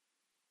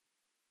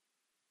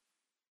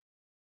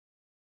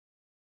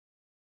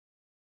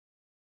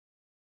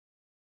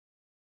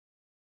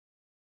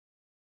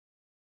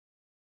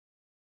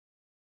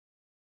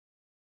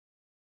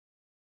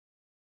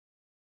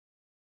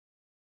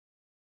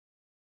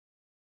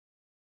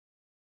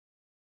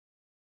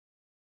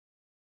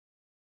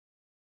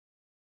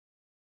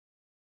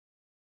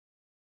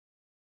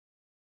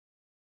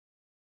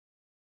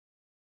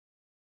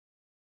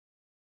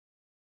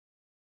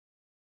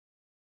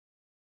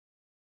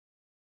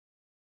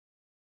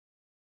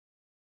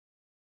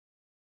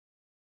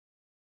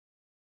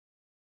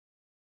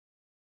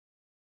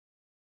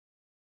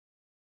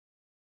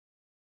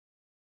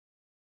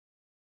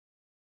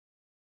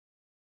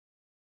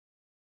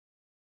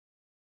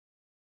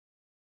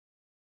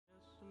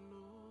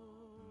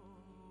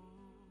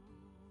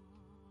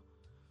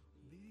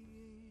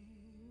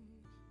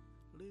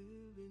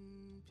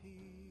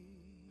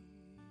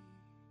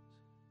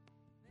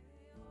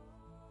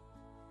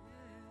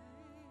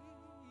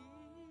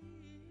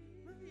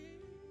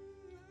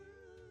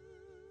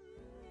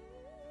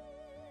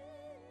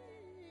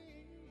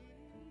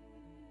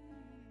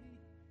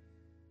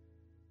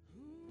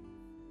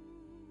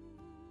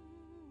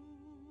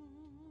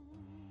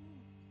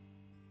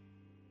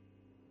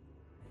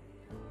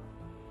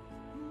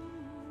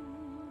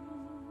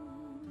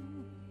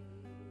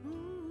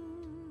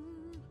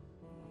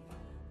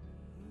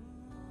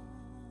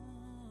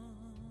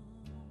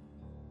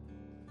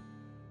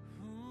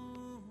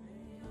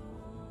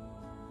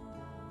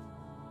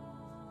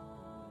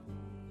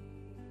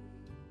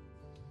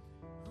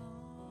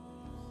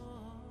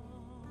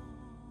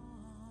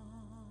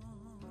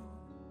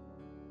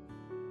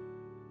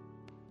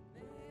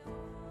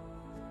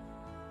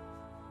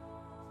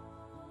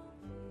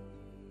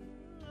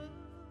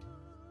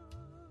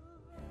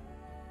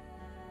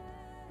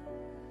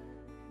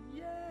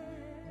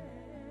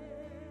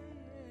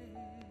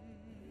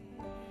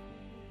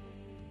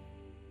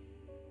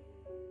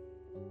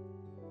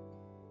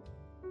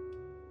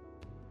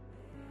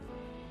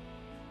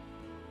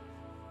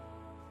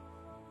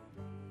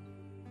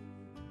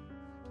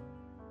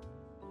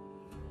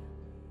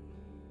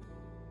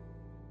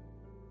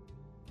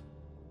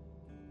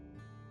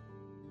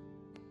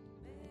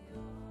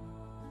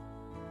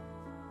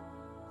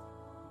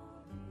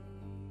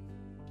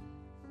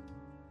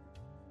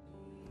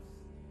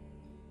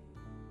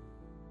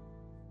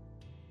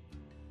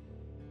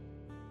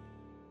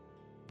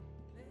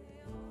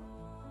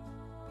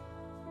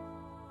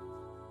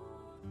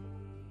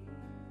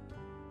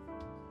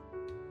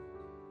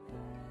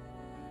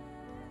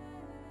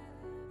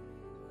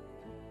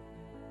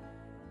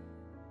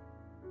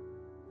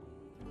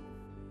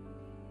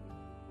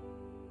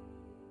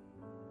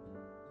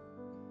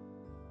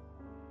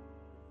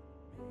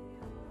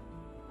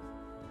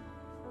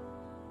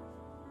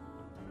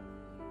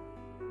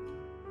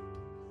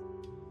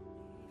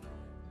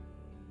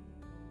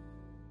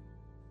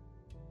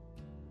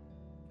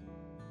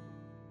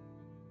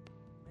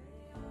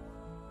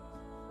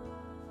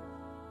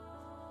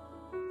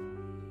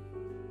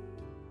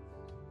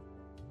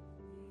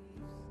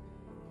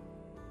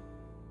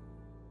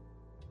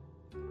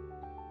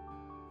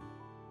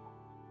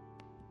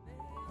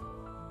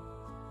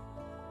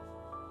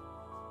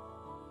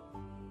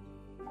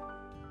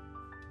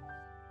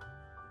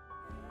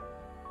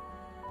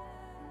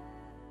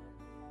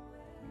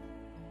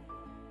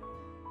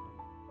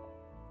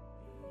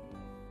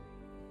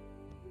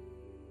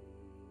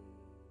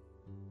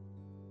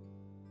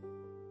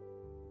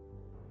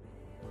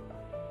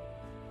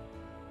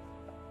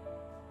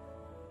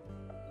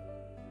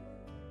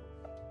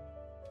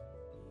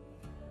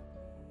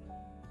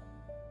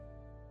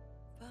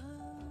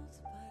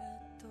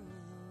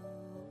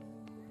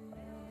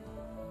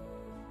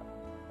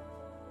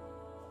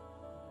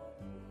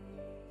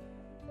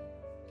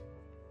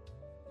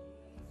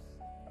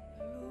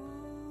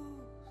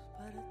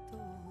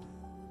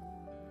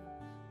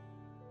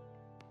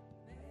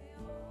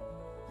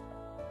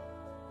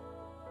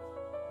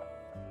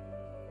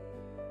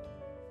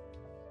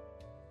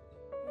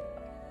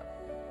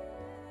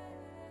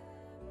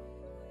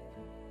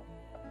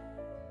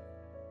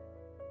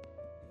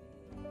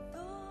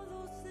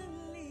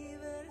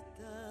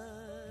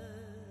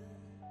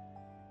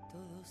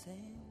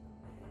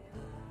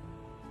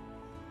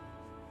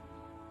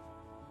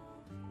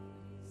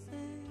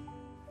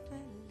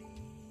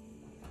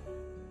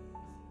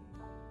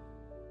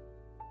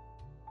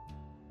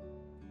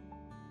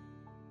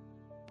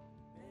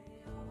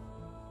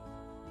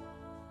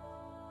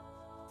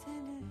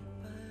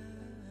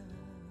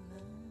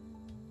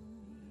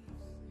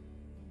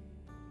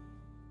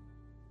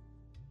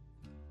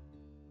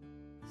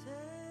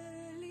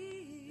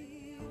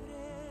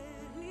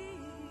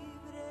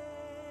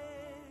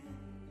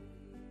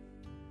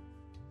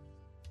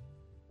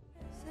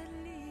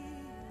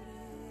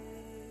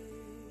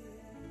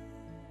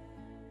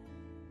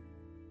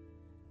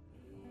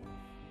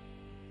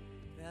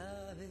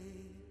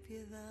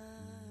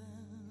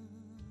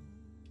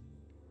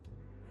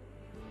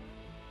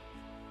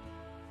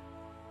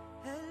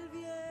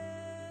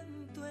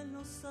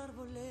 los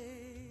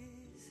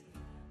árboles,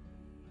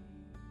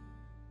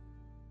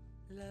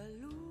 la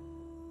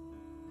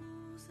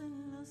luz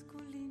en las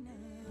colinas,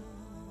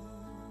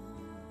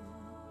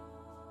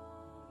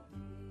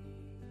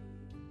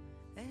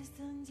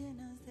 están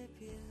llenas de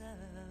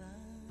piedad.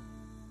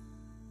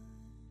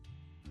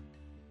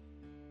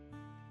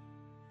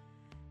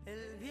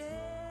 El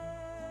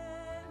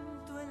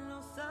viento en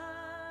los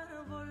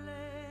árboles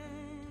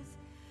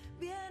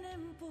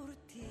vienen por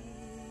ti,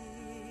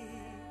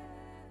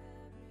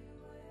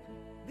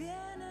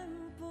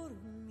 vienen por mí.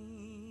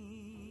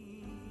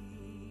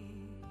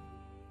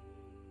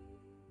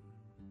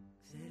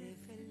 Seré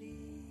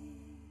feliz,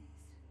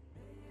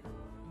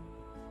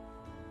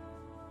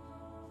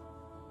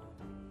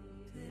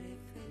 seré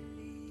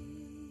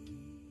feliz.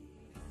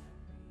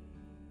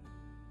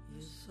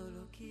 Yo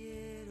solo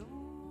quiero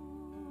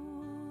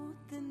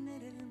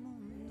tener el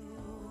mundo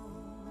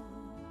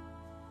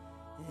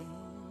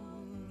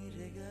en mi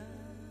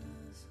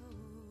regazo.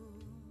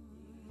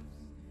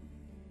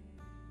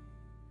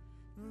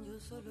 Yo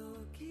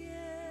solo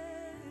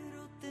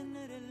quiero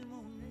tener el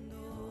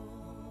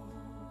mundo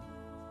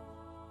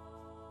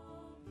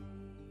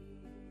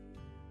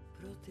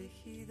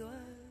protegido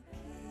aquí.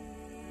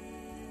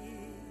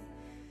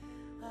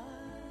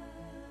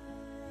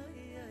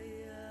 Ay, ay,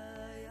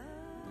 ay,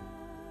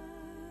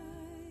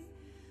 ay,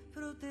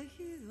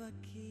 protegido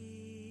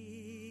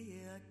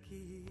aquí,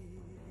 aquí.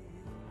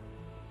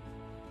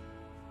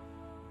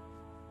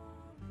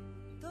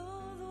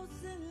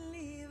 Todos en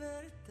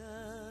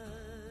libertad,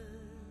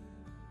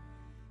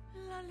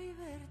 la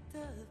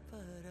libertad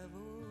para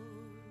vos.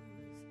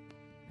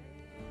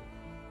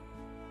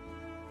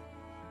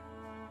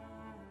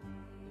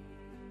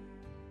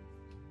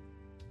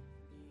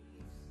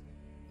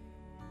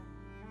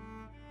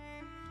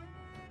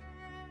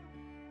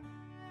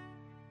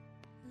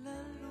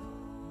 La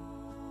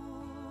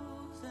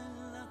luz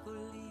en la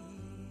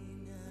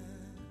colina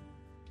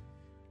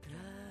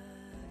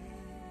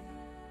trae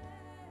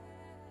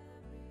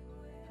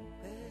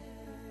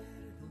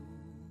perdón,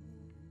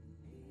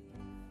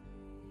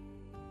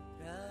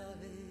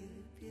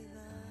 trae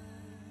piedad.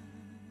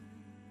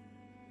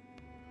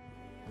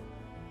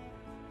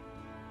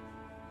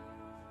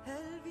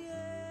 El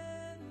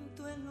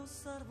viento en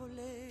los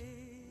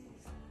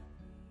árboles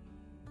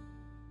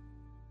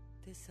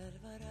te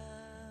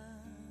salvará.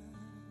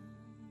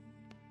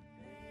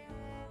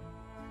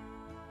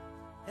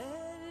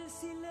 El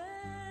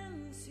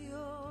silencio,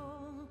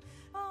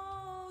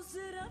 oh,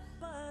 será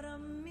para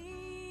mí.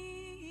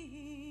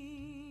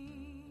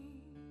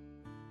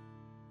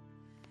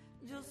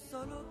 Yo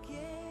solo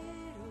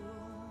quiero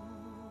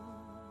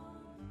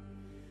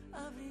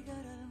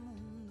abrigar al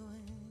mundo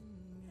en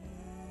mí,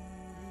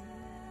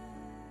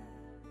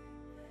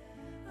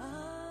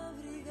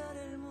 abrigar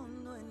el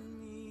mundo en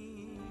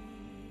mí.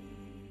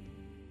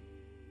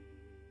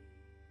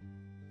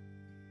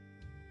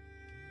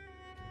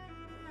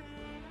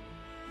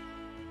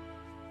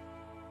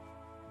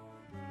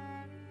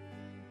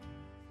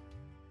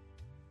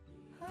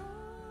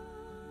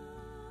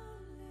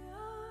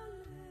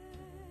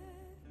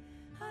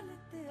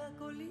 Aletea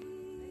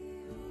colibrí,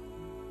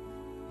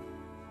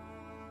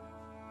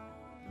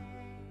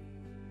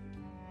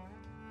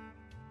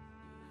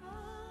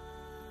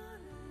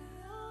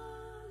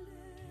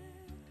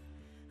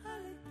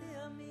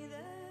 aletea mi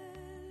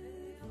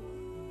delfín.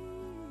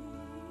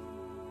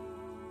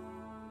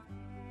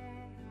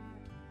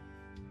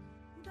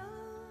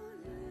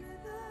 Dale,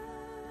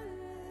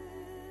 dale,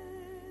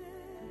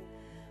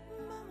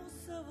 vamos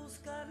a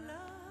buscar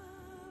la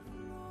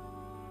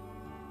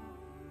flor.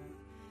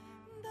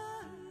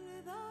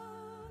 Dale,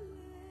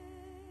 dale,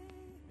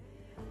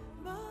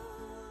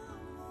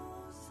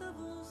 vamos a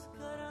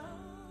buscar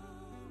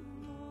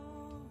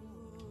amor.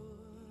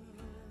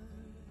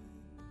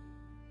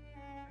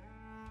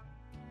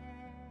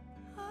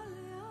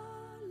 Ale,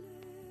 ale,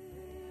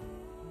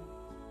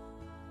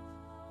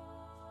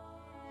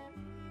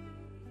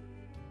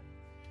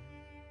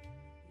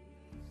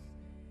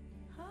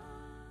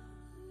 ale.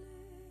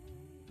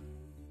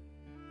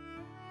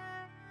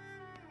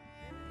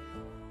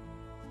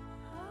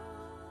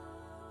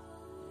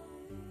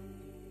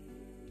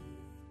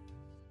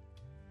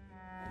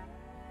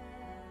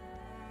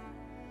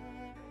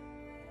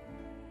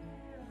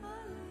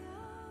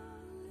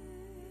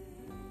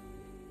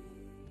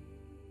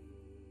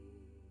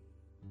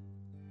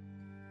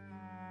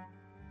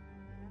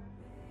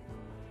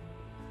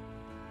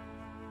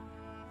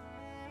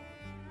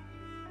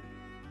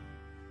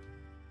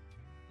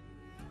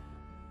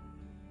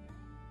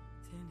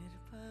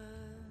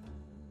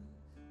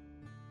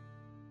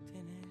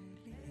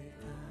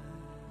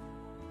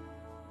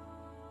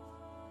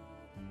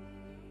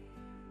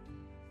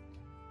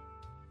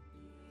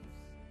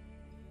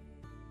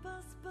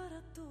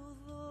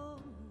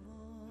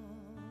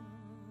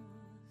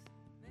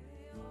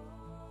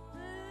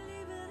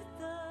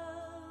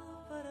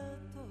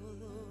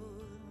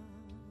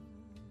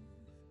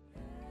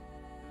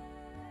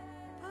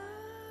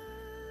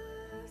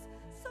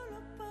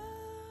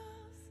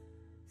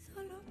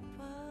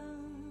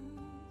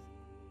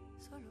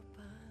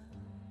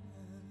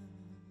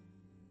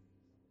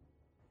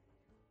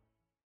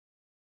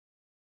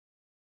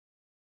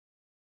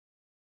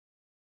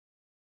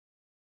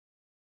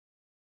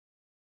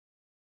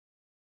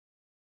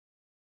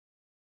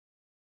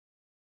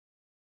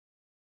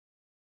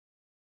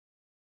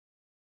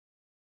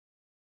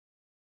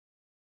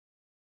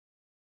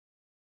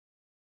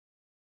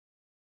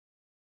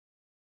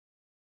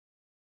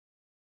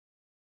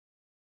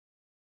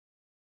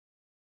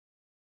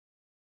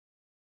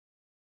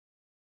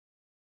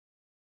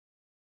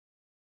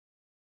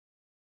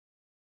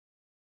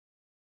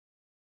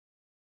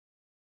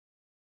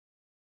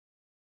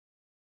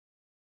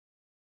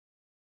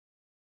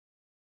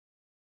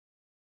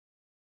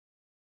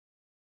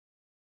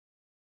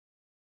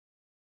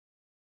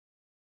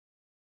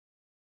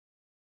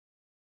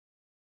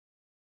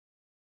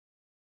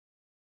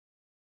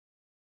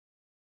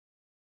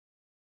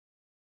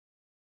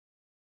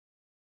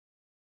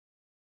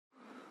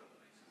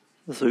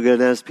 So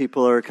again, as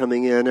people are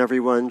coming in,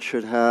 everyone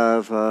should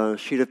have a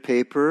sheet of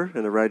paper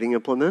and a writing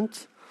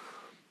implement.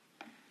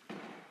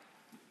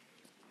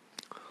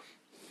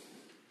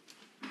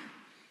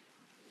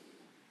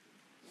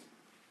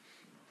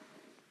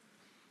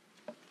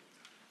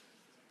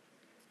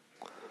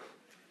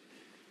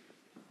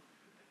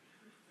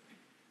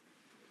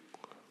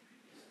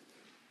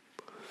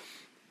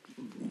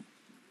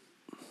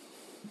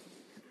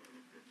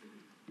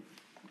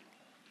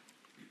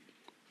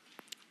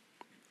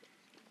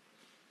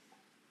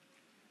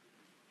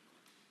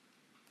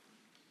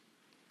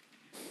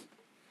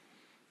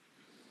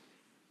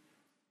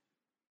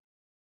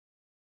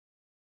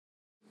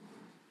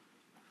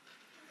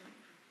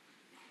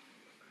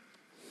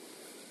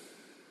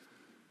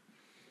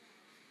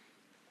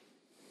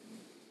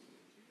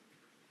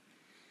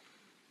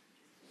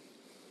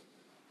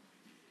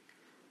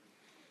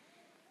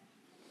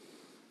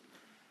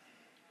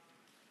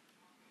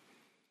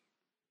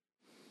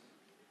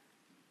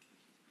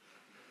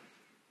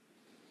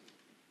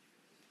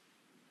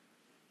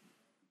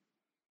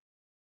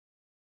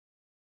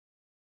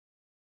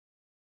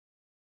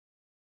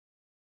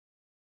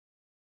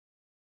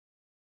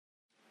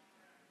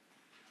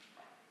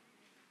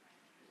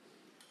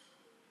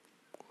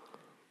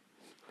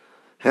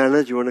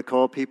 Hannah, do you want to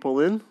call people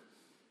in?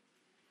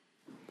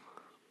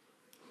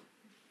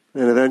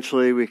 And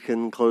eventually we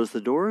can close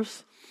the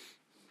doors.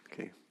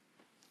 Okay.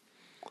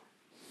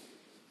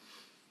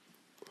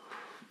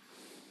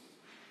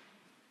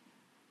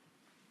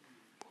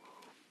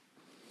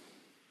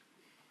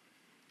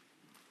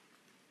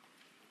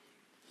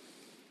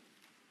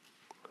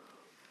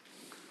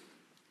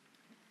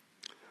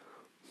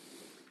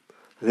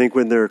 I think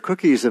when there are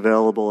cookies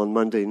available on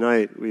Monday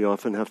night, we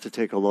often have to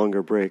take a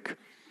longer break.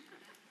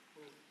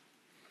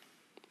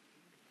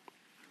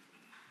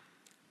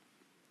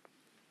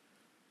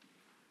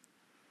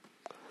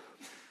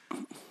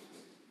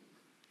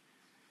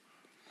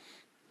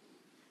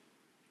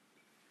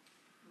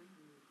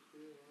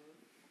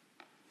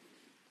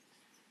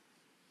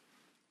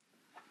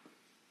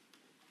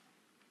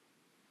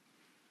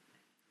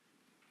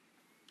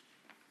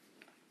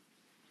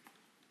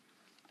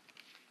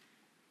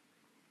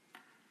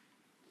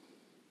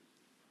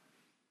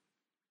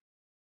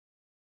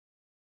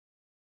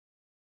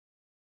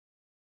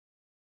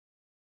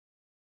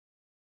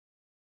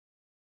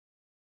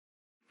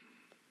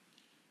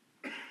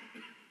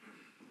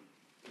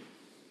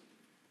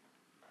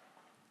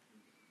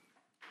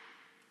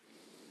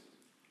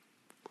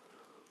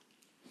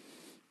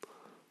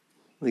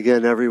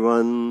 Again,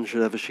 everyone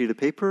should have a sheet of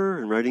paper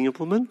and writing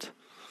implement.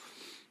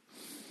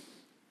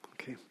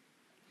 Okay.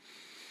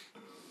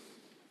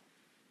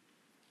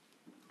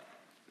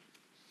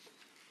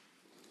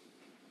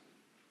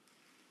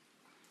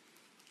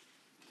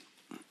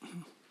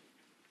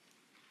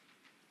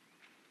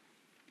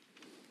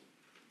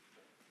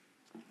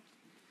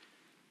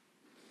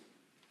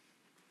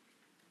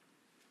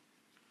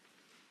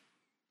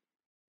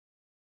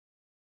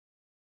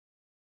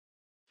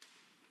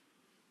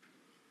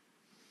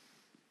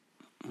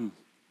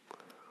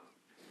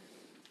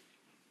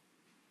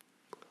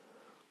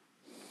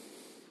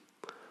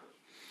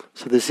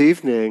 So this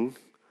evening,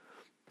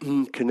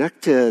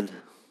 connected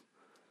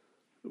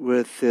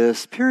with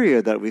this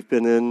period that we've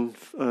been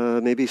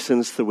in maybe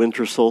since the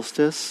winter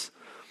solstice,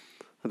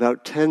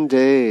 about 10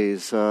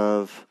 days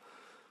of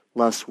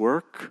less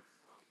work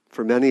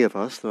for many of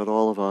us, not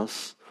all of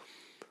us,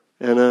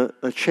 and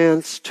a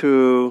chance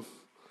to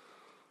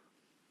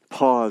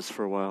pause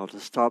for a while, to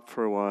stop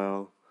for a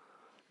while,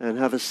 and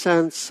have a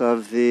sense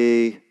of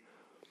the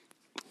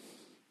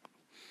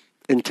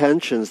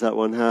intentions that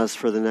one has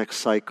for the next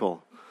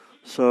cycle.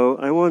 So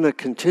I want to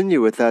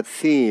continue with that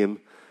theme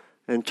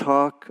and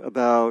talk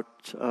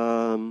about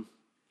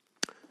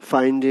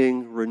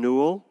finding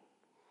renewal,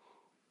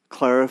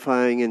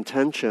 clarifying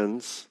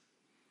intentions,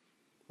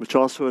 which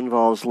also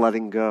involves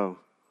letting go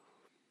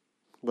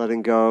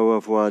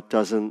of what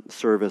doesn't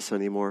serve us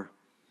anymore.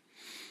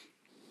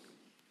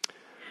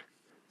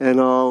 And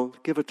I'll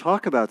give a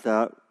talk about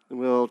that.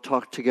 We'll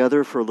talk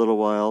together for a little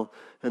while.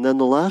 And then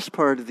the last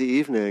part of the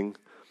evening,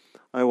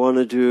 I want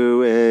to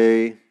do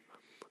a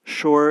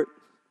short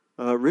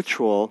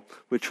ritual,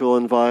 which will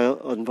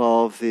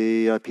involve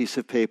the piece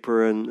of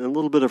paper and a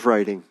little bit of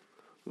writing.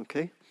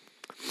 Okay?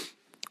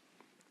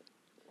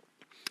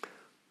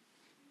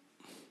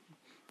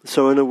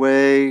 So in a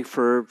way,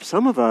 for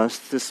some of us,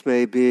 this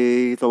may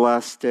be the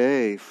last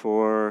day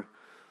for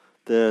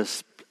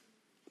this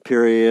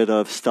period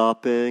of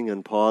stopping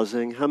and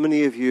pausing. How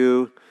many of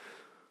you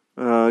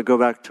go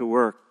back to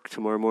work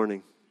tomorrow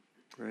morning?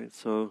 Right?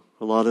 So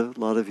a lot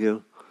of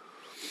you.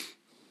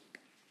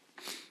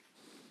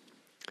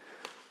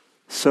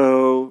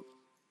 So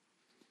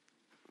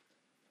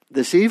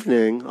this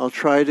evening, I'll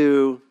try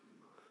to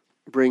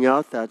bring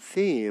out that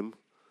theme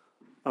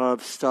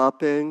of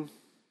stopping,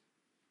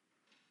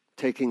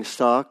 taking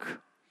stock,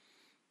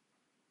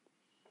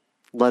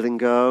 letting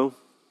go,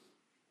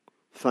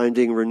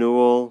 finding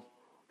renewal,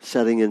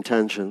 setting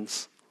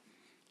intentions.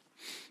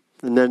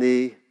 And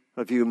many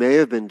of you may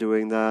have been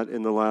doing that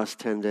in the last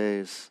 10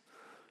 days.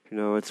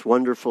 It's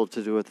wonderful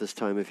to do it this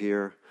time of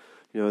year.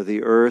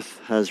 The earth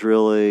has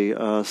really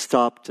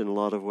stopped in a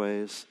lot of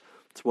ways.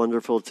 It's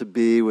wonderful to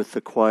be with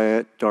the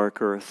quiet,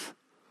 dark earth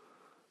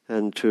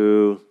and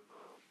to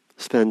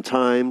spend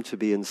time to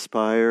be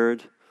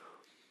inspired.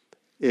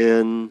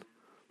 In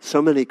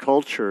so many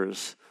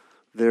cultures,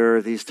 there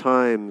are these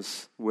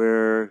times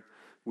where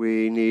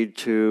we need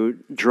to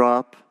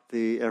drop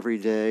the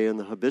everyday and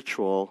the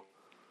habitual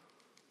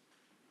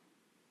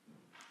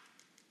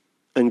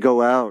and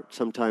go out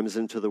sometimes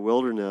into the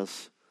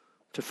wilderness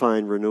to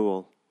find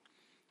renewal.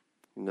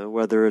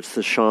 Whether it's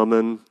the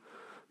shaman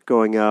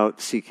going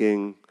out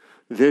seeking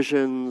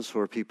visions,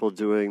 or people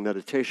doing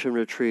meditation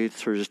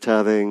retreats, or just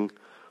having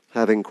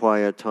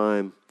quiet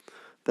time.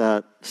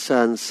 That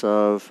sense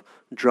of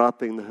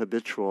dropping the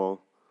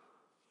habitual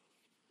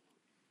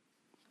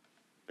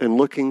and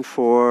looking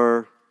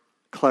for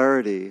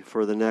clarity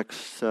for the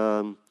next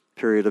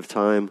period of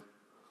time.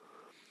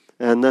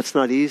 And that's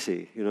not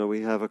easy.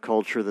 We have a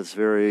culture that's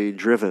very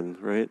driven,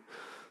 right?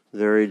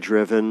 Very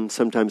driven,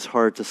 sometimes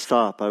hard to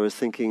stop. I was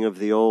thinking of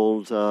the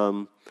old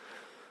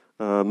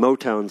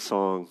Motown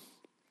song,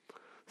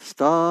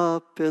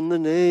 "Stop in the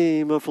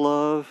name of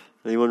love."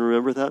 Anyone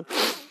remember that?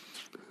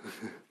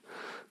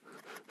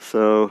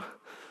 So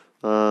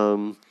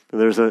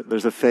there's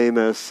a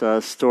famous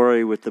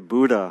story with the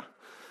Buddha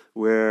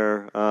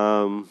where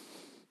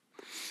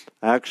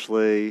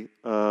actually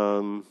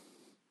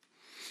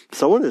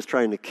someone is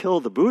trying to kill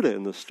the Buddha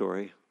in the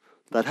story.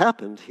 That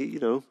happened.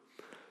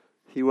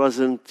 He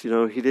wasn't,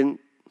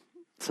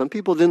 some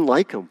people didn't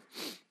like him,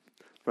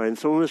 right? And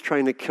someone was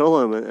trying to kill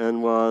him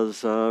and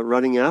was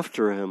running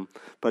after him,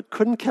 but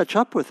couldn't catch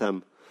up with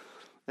him.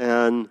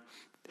 And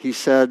he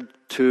said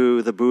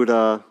to the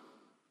Buddha,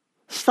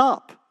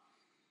 "Stop."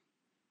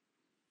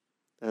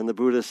 And the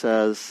Buddha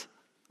says,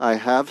 "I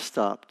have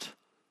stopped.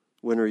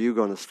 When are you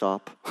going to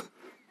stop?"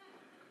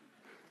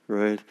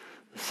 Right?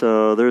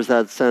 So there's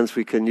that sense,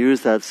 we can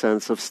use that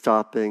sense of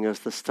stopping as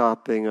the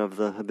stopping of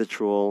the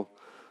habitual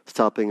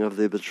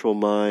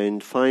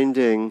mind,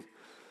 finding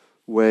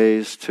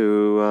ways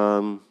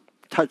to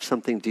touch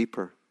something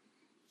deeper.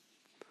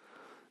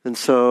 And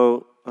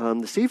so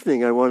this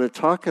evening I want to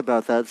talk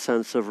about that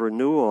sense of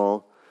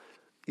renewal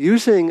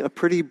using a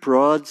pretty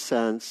broad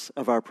sense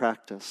of our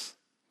practice.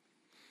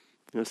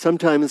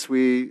 Sometimes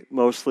we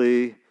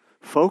mostly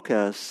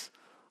focus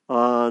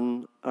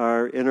on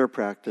our inner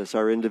practice,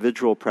 our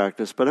individual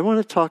practice, but I want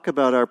to talk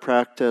about our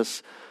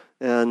practice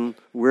and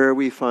where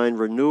we find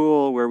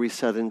renewal, where we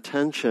set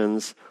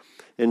intentions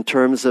in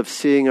terms of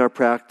seeing our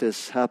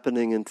practice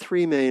happening in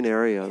three main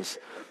areas.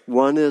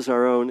 One is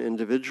our own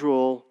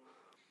individual,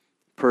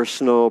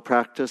 personal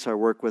practice, our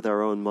work with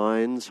our own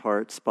minds,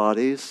 hearts,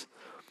 bodies.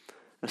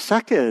 A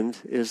second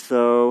is,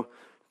 though,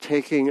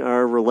 taking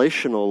our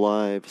relational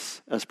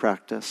lives as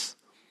practice.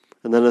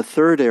 And then a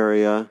third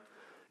area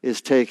is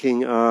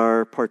taking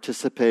our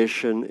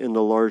participation in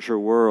the larger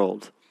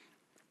world,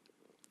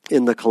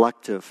 in the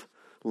collective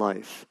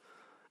life,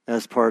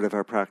 as part of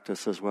our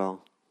practice as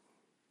well,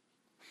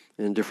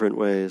 in different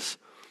ways.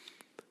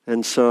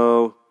 And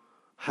so,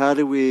 how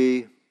do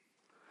we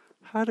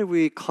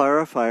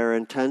clarify our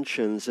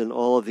intentions in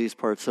all of these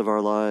parts of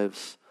our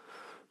lives?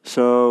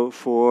 So,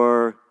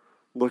 for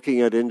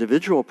looking at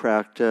individual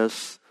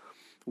practice,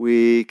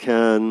 we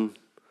can,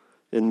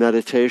 in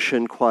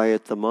meditation,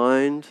 quiet the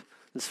mind.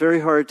 It's very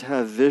hard to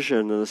have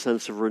vision and a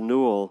sense of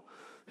renewal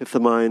if the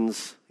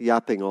mind's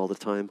yapping all the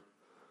time.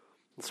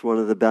 It's one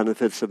of the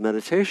benefits of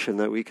meditation,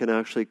 that we can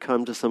actually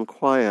come to some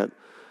quiet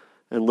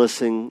and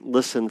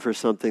listen for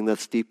something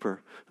that's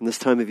deeper. And this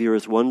time of year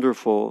is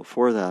wonderful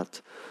for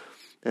that.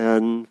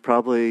 And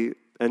probably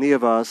any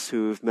of us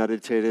who've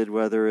meditated,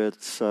 whether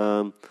it's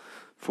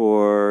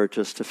for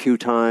just a few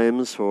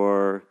times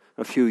or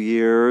a few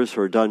years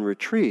or done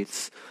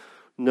retreats,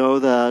 know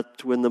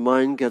that when the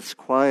mind gets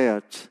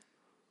quiet,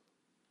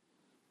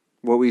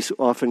 what we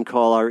often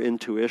call our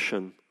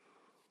intuition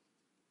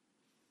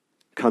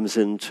comes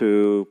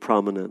into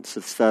prominence.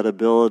 It's that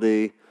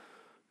ability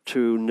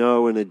to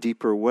know in a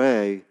deeper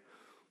way,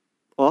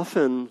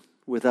 often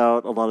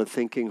without a lot of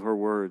thinking or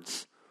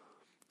words,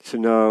 to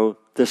know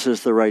this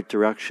is the right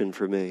direction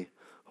for me,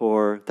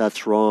 or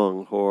that's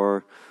wrong,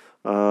 or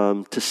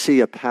to see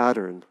a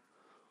pattern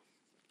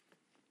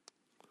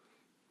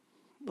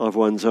of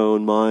one's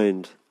own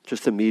mind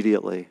just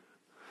immediately.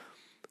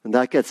 And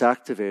that gets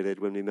activated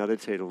when we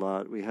meditate a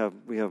lot. We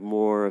have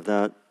more of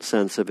that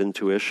sense of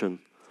intuition.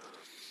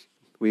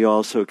 We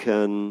also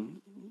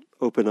can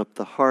open up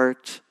the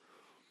heart,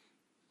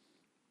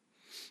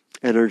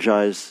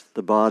 energize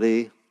the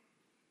body,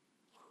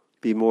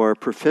 be more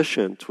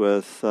proficient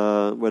with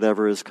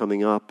whatever is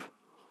coming up.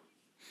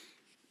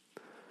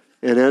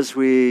 And as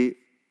we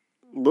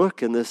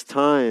look in this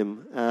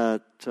time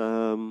at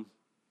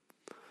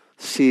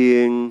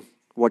seeing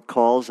what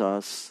calls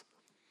us,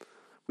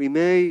 we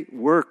may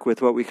work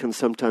with what we can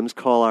sometimes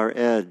call our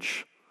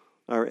edge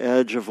our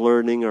edge of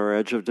learning, our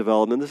edge of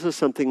development. This is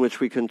something which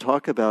we can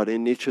talk about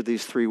in each of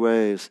these three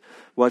ways.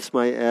 What's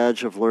my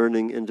edge of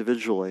learning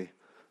individually,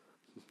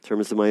 in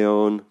terms of my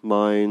own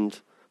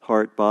mind,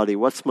 heart, body?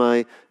 What's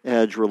my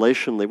edge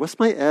relationally? What's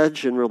my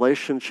edge in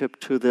relationship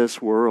to this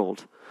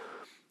world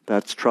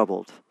that's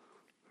troubled,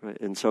 right,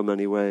 in so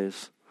many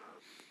ways?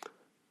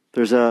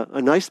 There's a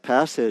nice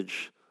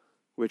passage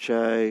which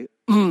I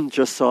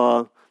just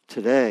saw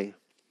today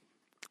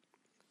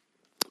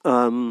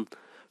from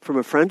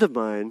a friend of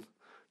mine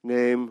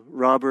named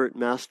Robert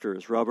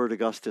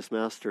Augustus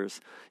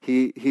Masters.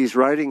 He's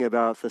writing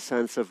about the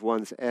sense of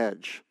one's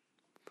edge.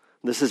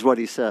 This is what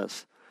he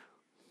says.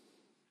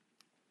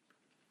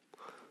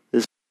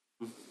 Is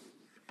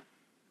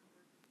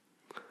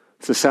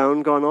the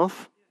sound gone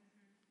off?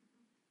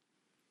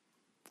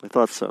 I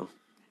thought so.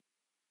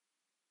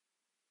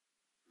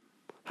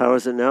 How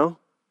is it now?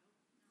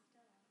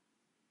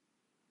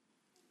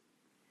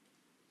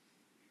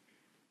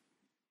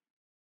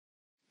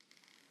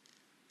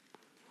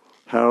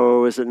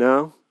 How is it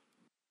now?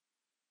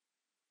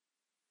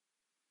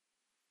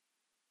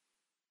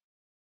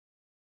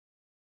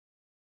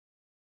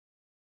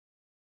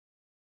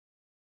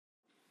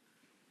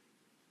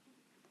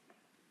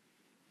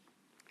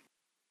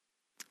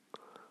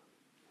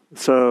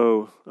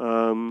 So,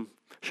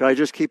 should I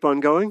just keep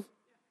on going?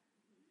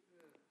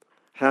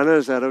 Hannah,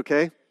 is that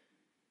okay?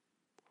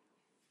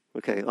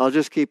 Okay, I'll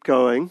just keep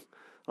going.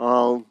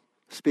 I'll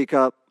speak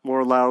up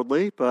more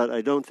loudly, but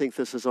I don't think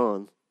this is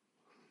on.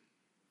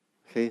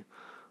 Okay?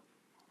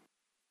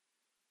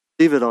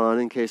 Leave it on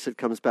in case it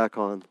comes back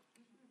on.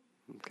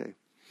 Okay.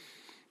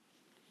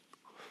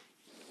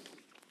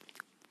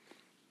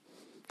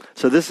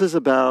 So this is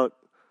about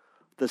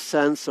the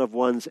sense of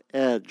one's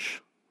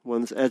edge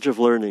of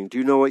learning. Do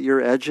you know what your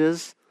edge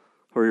is?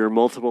 Or your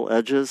multiple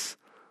edges?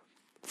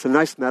 It's a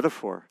nice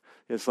metaphor.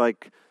 It's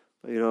like,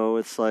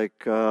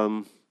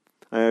 I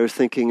was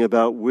thinking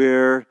about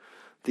where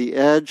the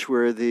edge,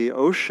 where the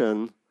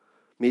ocean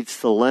meets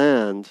the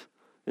land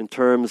in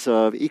terms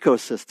of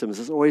ecosystems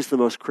is always the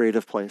most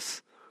creative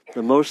place.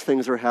 The most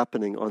things are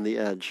happening on the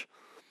edge.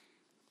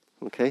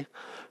 Okay?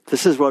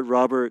 This is what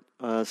Robert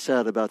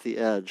said about the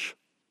edge.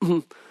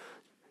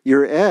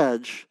 Your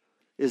edge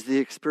is the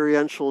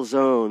experiential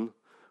zone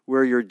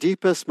where your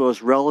deepest,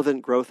 most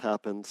relevant growth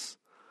happens.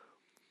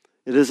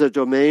 It is a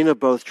domain of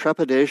both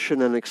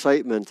trepidation and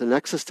excitement, an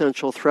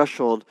existential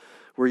threshold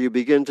where you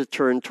begin to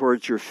turn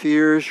towards your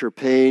fears, your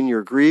pain,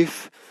 your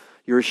grief,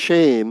 your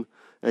shame,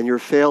 and your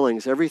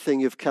failings, everything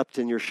you've kept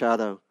in your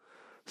shadow.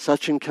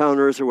 Such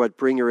encounters are what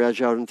bring your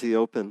edge out into the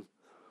open.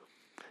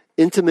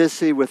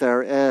 Intimacy with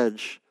our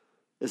edge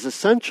is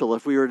essential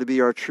if we are to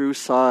be our true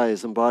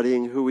size,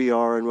 embodying who we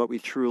are and what we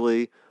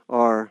truly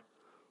are.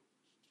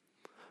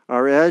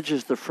 Our edge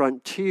is the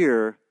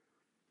frontier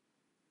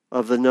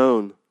of the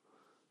known.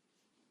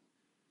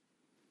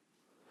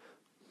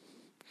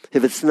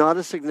 If it's not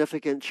a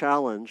significant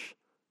challenge,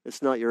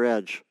 it's not your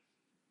edge.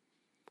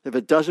 If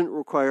it doesn't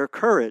require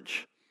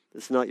courage,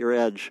 it's not your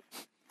edge.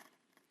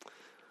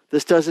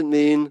 This doesn't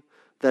mean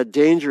that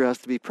danger has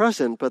to be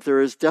present, but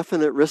there is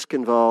definite risk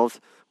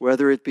involved,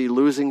 whether it be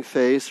losing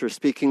face or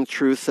speaking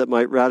truths that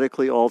might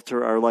radically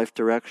alter our life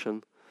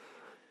direction.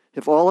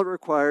 If all it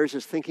requires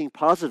is thinking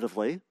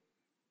positively,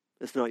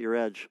 it's not your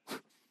edge.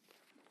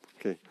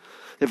 Okay.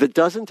 If it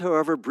doesn't,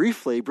 however,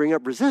 briefly bring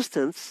up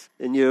resistance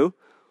in you,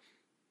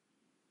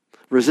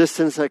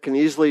 resistance that can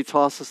easily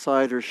toss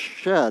aside or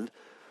shed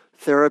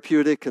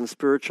therapeutic and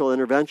spiritual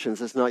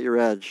interventions, it's not your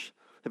edge.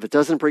 If it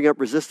doesn't bring up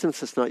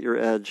resistance, it's not your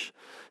edge.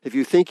 If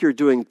you think you're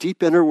doing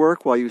deep inner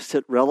work while you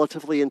sit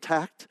relatively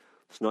intact,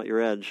 it's not your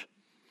edge.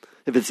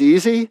 If it's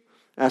easy,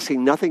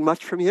 asking nothing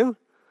much from you,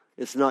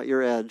 it's not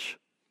your edge.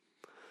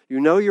 You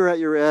know you're at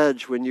your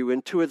edge when you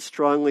intuit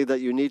strongly that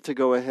you need to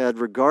go ahead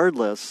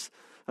regardless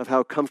of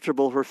how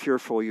comfortable or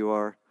fearful you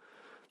are.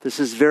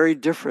 This is very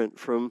different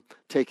from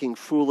taking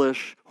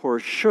foolish or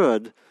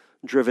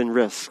should-driven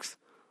risks.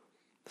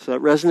 Does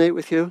that resonate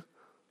with you?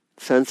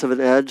 Sense of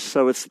an edge?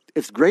 So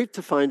it's great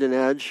to find an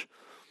edge,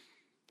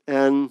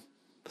 and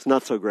it's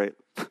not so great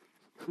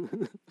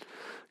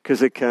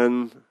because it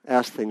can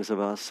ask things of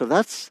us. So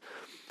that's,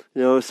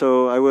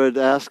 so I would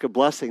ask a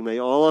blessing. May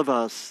all of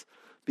us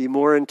be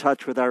more in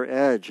touch with our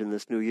edge in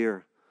this new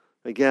year.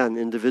 Again,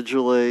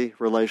 individually,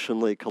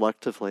 relationally,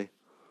 collectively.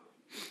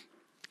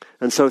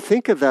 And so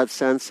think of that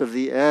sense of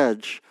the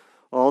edge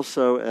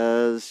also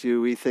as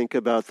we think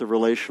about the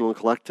relational and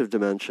collective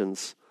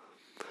dimensions.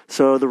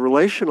 So the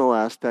relational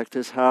aspect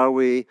is how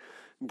we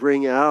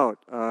bring out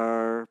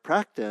our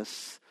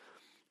practice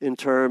in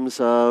terms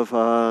of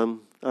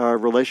our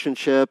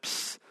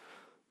relationships,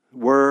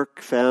 work,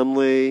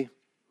 family,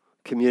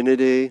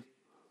 community.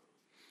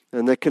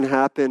 And that can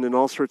happen in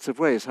all sorts of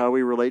ways. How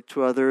we relate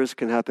to others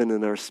can happen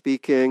in our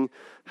speaking,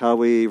 how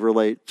we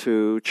relate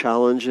to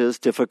challenges,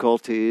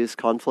 difficulties,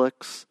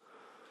 conflicts.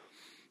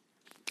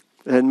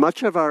 And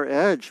much of our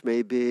edge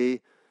may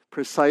be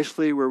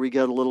precisely where we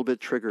get a little bit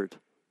triggered,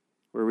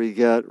 where we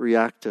get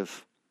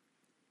reactive.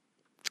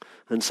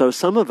 And so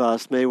some of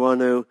us may want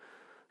to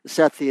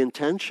set the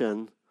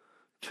intention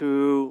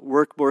to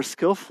work more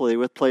skillfully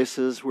with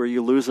places where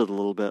you lose it a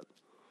little bit.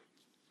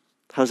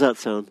 How's that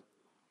sound?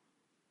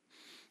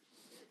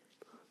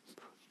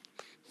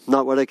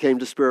 Not what I came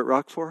to Spirit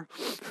Rock for?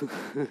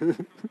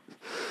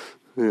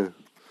 Yeah.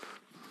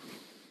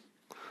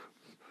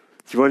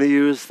 Do you want to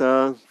use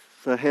the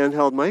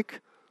handheld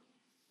mic?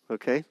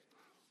 Okay.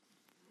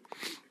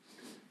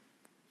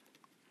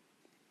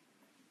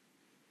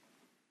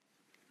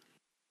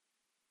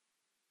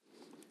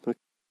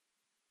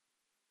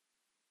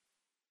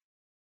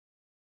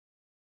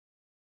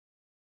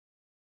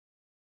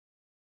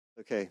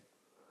 Okay.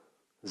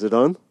 Is it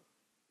on?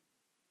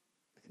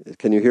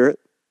 Can you hear it?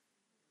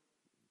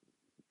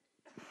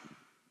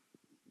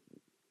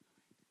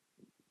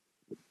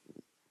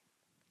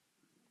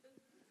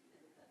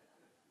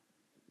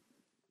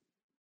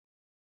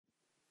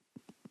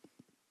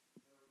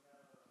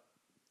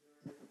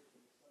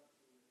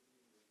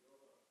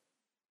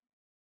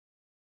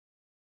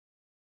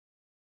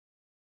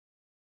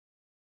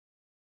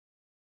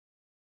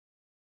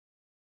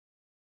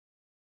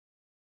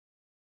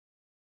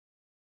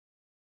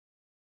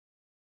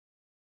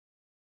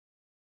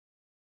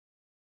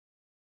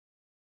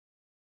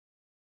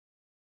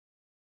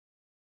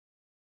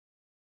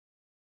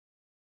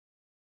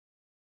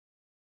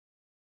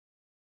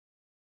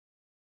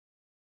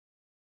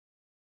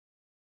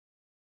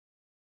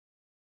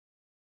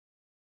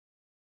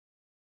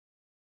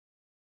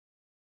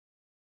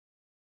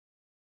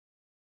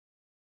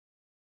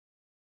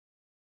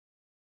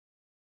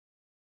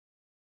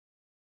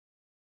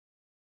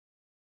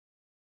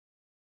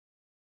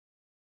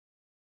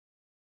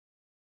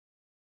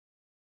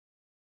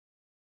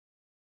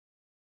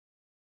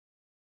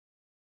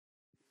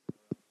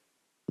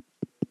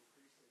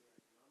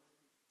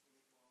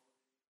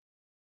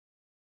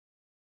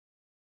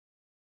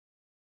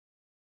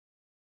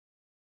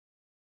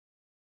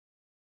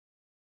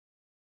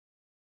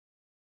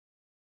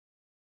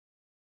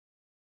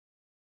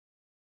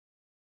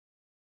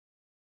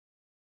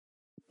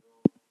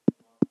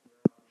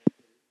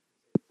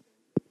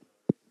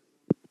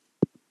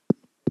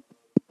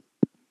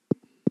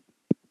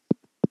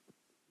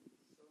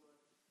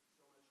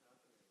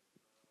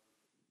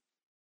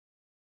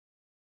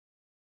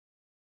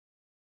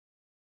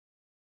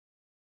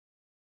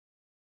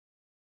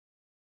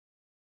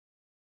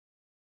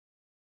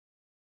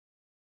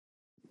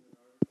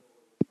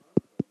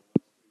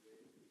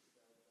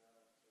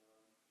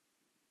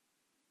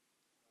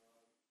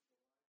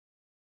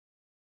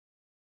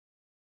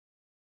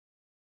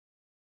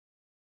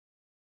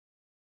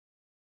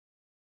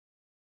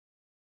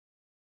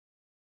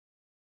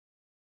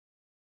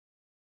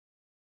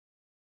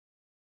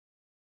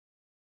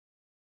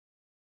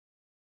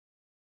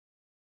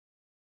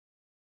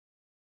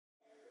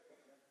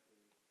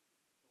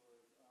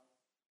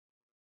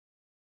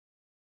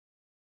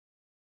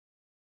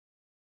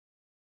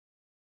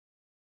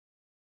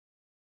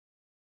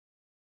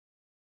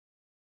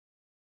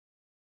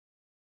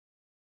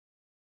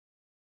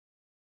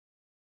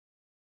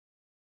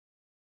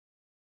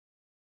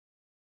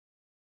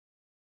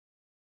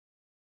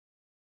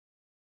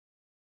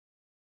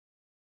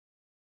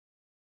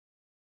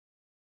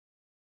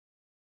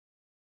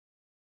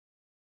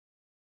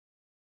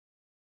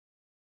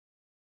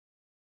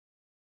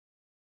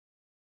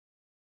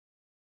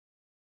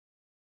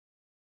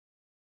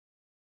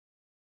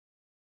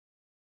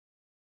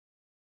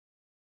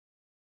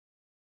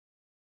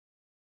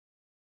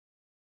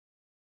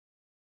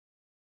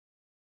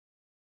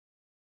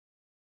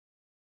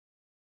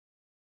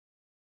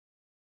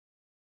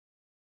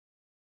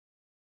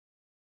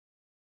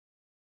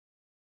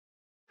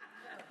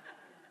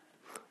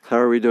 How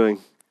are we doing?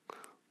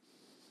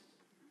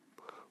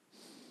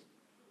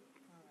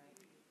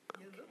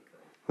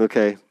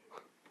 Okay.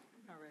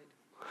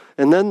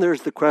 And then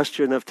there's the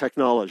question of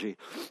technology.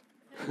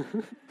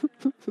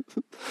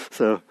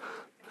 So,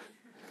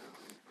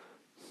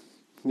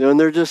 and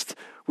they're just,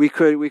 we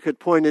could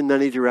point in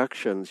many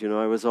directions.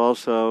 I was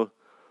also,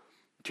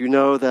 do you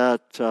know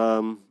that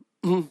the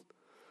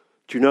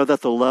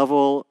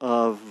level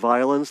of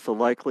violence, the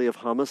likely of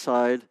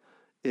homicide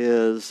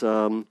is,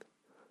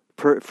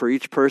 for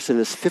each person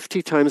is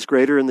 50 times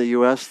greater in the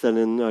U.S. than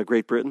in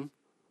Great Britain?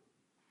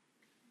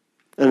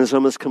 And is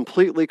almost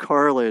completely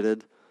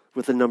correlated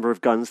with the number of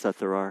guns that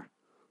there are.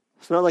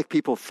 It's not like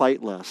people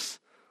fight less.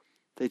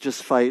 They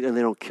just fight and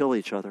they don't kill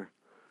each other,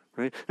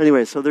 right?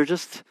 Anyway, so they're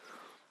just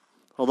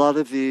a lot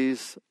of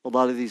these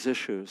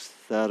issues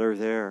that are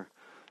there,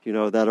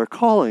 that are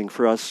calling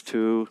for us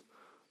to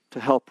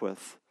help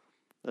with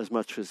as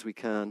much as we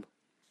can.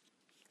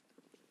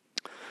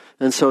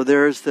 And so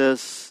there's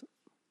this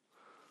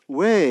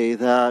way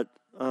that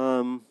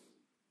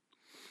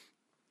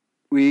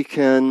we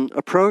can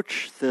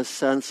approach this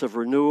sense of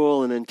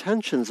renewal and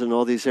intentions in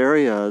all these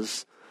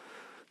areas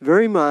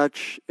very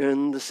much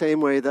in the same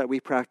way that we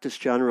practice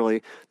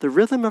generally. The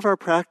rhythm of our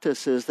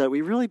practice is that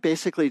we really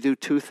basically do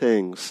two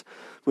things.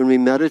 When we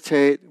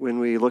meditate, when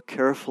we look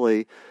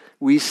carefully,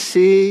 we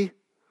see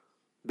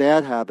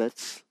bad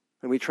habits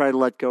and we try to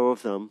let go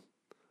of them.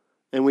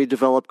 and we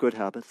develop good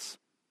habits.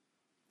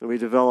 And we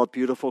develop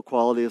beautiful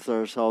qualities of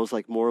ourselves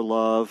like more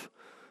love,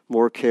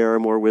 more care,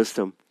 more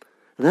wisdom.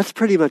 And that's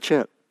pretty much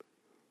it.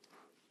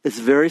 It's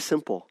very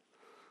simple.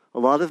 A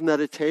lot of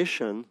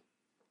meditation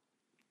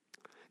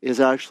is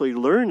actually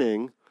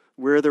learning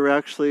where there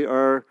actually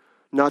are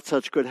not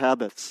such good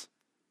habits.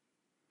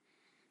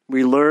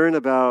 We learn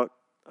about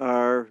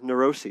our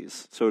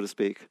neuroses, so to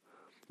speak.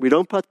 We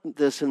don't put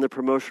this in the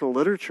promotional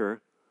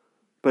literature,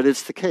 but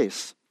it's the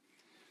case.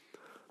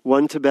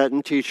 One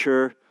Tibetan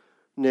teacher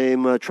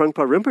named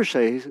Trungpa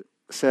Rinpoche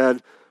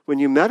said, when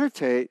you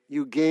meditate,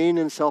 you gain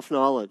in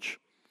self-knowledge.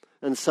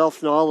 And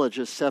self-knowledge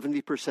is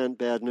 70%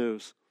 bad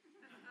news.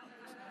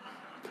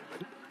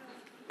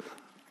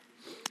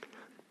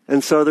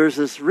 And so there's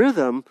this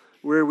rhythm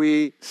where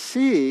we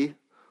see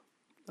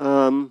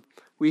some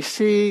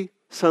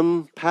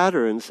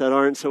patterns that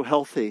aren't so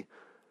healthy,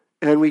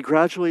 and we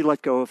gradually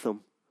let go of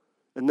them.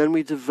 And then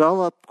we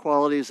develop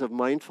qualities of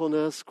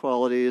mindfulness,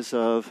 qualities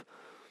of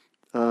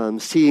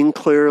seeing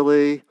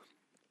clearly,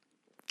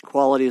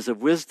 qualities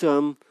of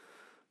wisdom,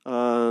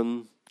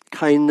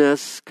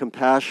 kindness,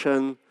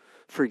 compassion,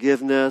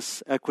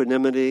 forgiveness,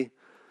 equanimity.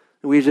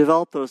 And we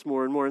develop those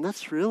more and more, and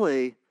that's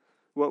really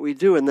what we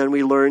do, and then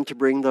we learn to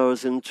bring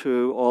those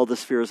into all the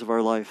spheres of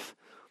our life.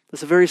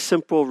 It's a very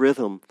simple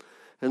rhythm.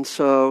 And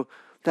so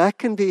that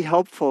can be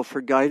helpful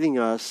for guiding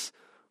us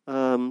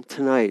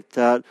tonight,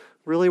 that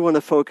really want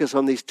to focus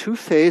on these two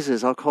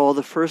phases. I'll call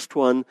the first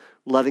one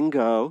letting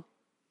go,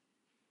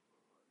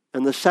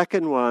 and the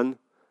second one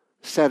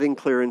setting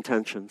clear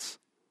intentions.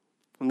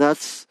 And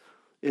that's,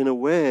 in a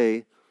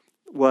way,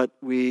 what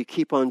we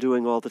keep on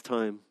doing all the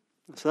time.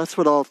 So that's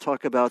what I'll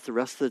talk about the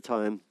rest of the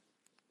time.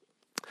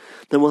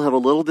 Then we'll have a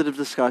little bit of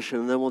discussion,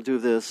 and then we'll do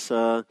this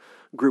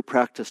group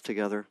practice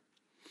together.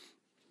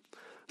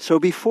 So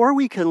before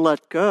we can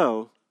let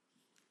go,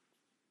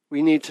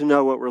 we need to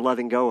know what we're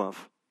letting go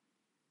of.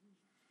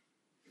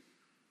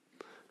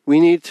 We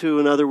need to,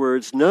 in other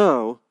words,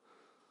 know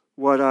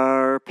what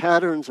our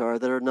patterns are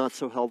that are not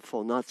so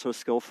helpful, not so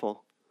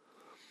skillful.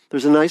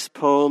 There's a nice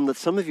poem that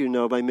some of you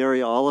know by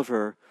Mary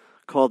Oliver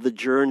called The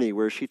Journey,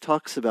 where she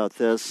talks about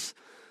this,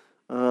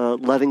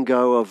 letting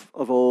go of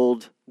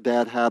old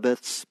bad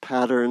habits,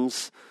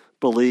 patterns,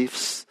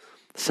 beliefs,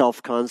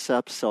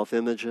 self-concepts,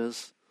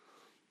 self-images.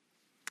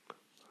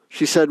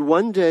 She said,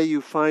 one day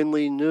you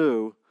finally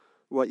knew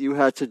what you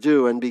had to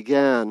do and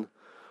began,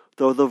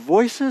 though the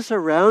voices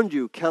around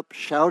you kept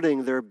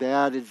shouting their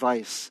bad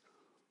advice.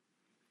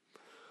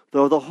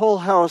 Though the whole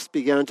house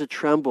began to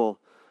tremble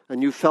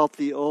and you felt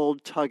the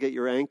old tug at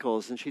your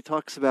ankles. And she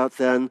talks about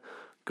then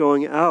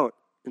going out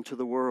into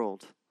the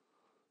world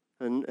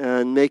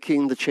and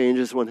making the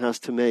changes one has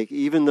to make,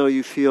 even though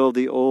you feel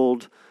the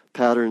old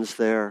patterns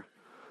there.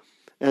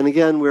 And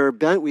again,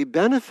 we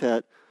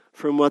benefit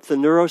from what the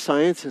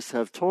neuroscientists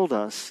have told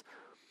us,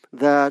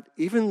 that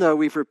even though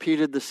we've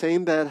repeated the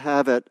same bad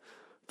habit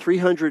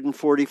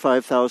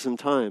 345,000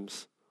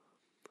 times,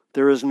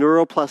 there is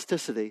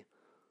neuroplasticity,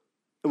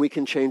 and we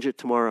can change it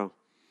tomorrow,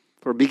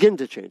 or begin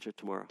to change it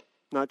tomorrow.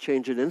 Not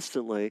change it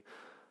instantly,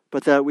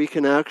 but that we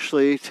can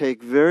actually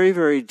take very,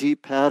 very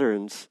deep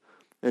patterns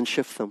and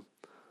shift them.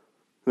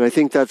 And I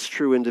think that's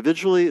true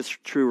individually, it's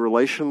true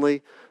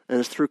relationally, and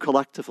it's true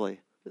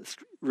collectively. It's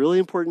really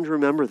important to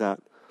remember that,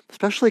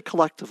 especially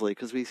collectively,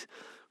 because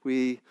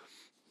we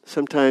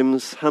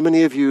sometimes, how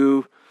many of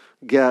you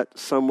get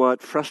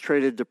somewhat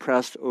frustrated,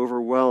 depressed,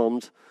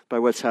 overwhelmed by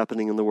what's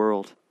happening in the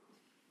world?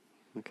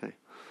 Okay.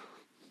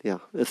 Yeah,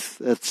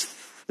 it's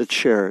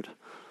shared,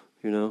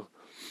 you know.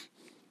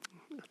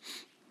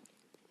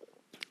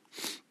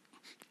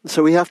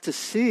 So we have to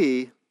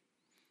see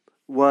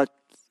what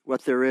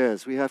there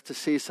is. We have to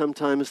see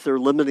sometimes there are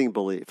limiting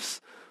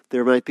beliefs.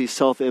 There might be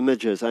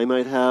self-images. I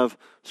might have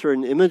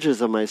certain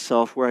images of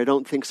myself where I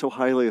don't think so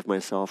highly of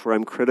myself, where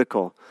I'm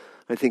critical.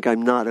 I think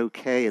I'm not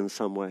okay in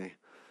some way.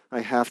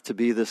 I have to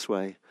be this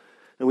way.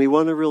 And we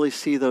want to really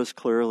see those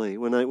clearly.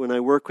 When I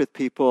work with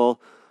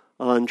people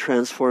on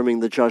transforming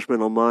the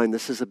judgmental mind,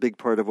 this is a big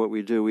part of what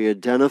we do. We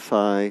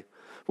identify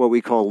what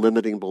we call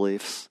limiting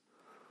beliefs,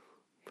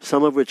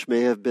 some of which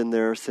may have been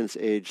there since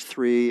age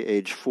 3,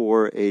 age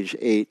 4, age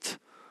 8.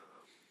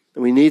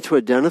 And we need to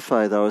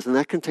identify those, and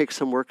that can take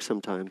some work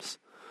sometimes,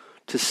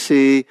 to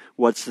see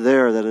what's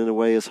there that in a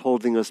way is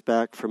holding us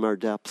back from our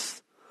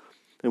depths.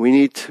 And we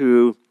need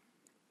to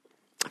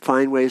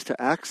find ways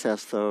to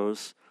access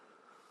those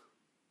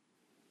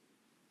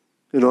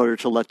in order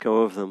to let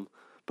go of them.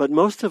 But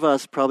most of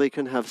us probably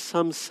can have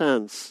some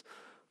sense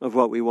of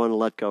what we want to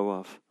let go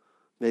of.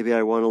 Maybe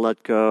I want to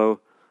let go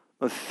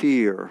of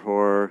fear,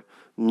 or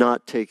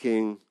not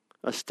taking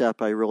a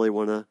step I really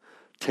want to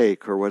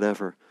take, or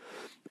whatever.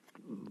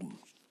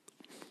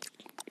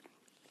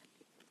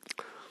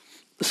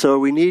 So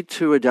we need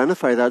to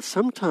identify that.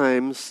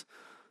 Sometimes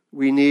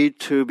we need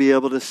to be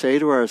able to say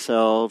to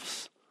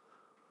ourselves,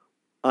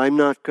 I'm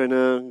not going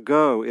to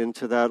go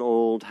into that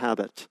old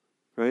habit,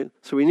 right?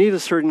 So we need a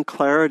certain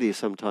clarity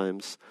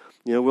sometimes.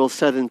 You know, we'll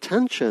set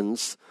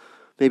intentions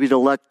maybe to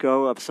let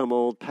go of some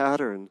old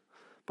pattern,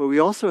 but we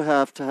also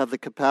have to have the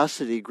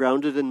capacity,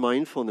 grounded in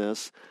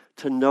mindfulness,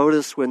 to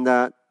notice when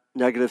that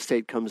negative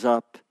state comes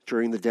up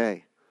during the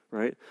day,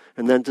 right?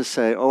 And then to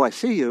say, oh, I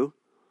see you.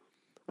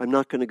 I'm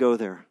not going to go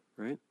there,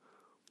 right?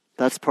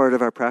 That's part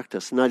of our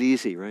practice. Not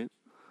easy, right?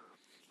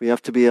 We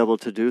have to be able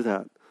to do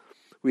that.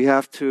 We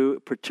have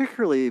to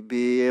particularly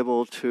be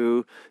able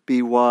to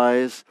be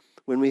wise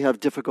when we have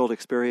difficult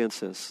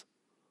experiences.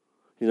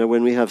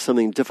 When we have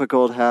something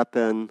difficult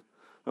happen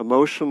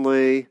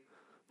emotionally,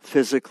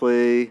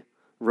 physically,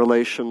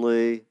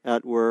 relationally,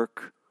 at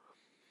work,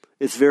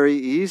 it's very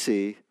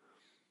easy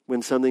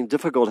when something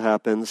difficult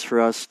happens for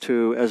us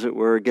to, as it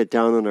were, get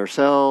down on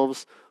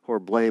ourselves or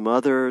blame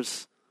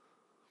others.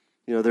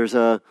 There's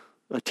a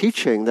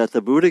teaching that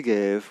the Buddha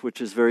gave,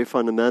 which is very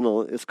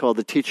fundamental. It's called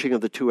the teaching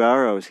of the two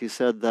arrows. He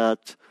said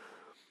that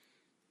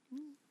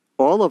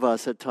all of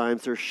us at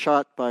times are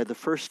shot by the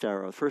first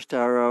arrow. The first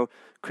arrow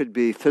could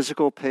be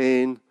physical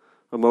pain,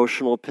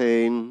 emotional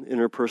pain,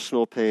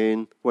 interpersonal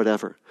pain,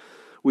 whatever.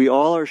 We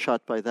all are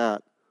shot by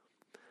that.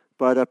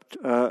 But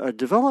a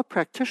developed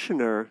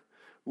practitioner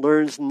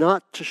learns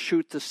not to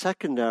shoot the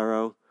second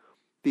arrow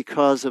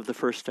because of the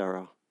first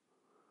arrow.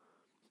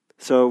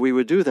 So we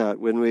would do that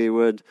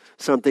when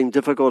something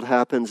difficult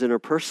happens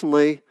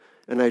interpersonally,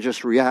 and I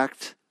just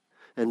react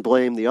and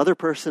blame the other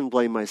person,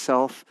 blame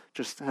myself,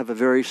 just have a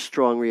very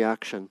strong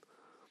reaction.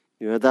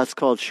 That's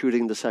called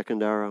shooting the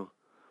second arrow.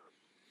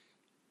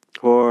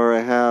 Or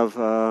I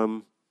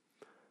have,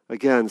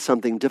 again,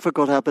 something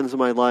difficult happens in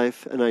my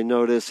life, and I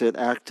notice it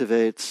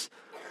activates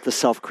the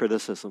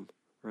self-criticism,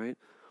 right?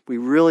 We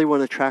really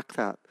want to track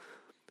that.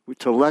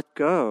 To let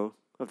go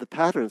of the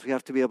patterns, we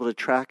have to be able to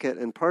track it,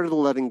 and part of the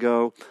letting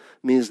go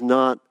means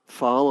not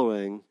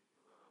following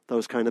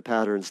those kind of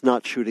patterns,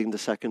 not shooting the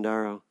second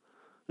arrow.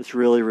 It's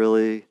really,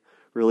 really,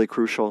 really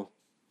crucial.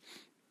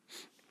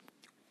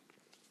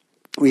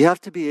 We have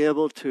to be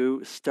able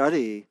to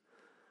study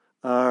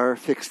our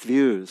fixed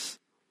views.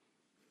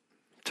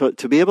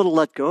 To be able to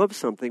let go of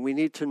something, we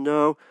need to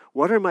know,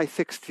 what are my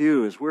fixed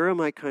views? Where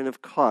am I kind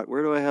of caught?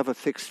 Where do I have a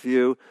fixed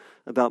view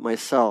about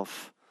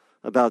myself,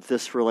 about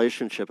this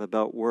relationship,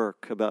 about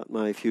work, about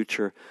my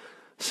future?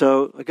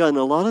 So again,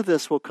 a lot of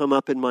this will come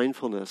up in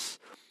mindfulness.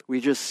 We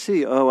just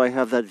see, oh, I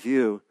have that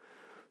view.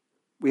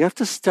 We have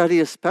to study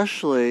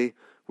especially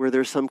where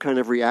there's some kind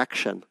of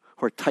reaction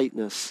or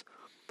tightness.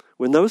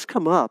 When those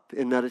come up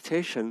in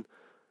meditation,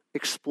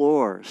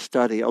 explore,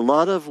 study. A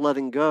lot of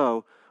letting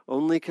go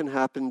only can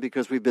happen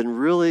because we've been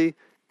really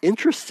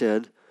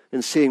interested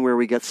in seeing where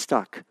we get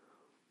stuck.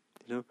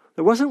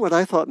 It wasn't what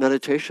I thought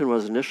meditation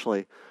was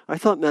initially. I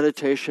thought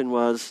meditation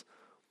was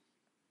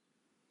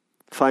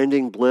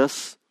finding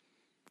bliss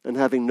and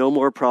having no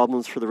more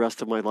problems for the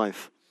rest of my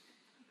life.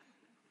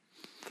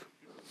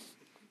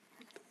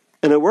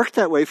 And it worked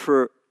that way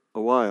for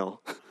a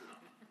while.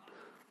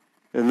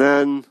 And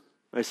then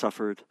I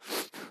suffered.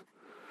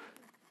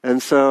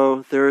 And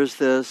so there's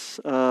this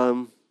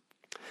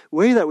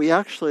way that we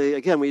actually,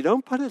 again, we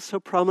don't put it so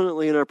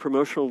prominently in our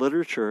promotional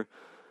literature,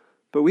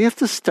 but we have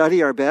to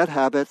study our bad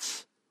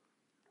habits,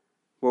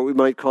 what we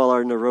might call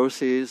our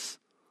neuroses,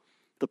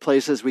 the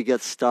places we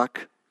get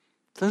stuck.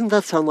 Doesn't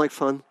that sound like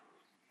fun?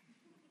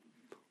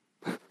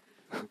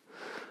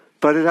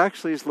 But it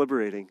actually is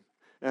liberating.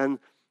 And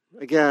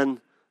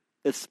again,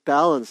 it's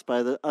balanced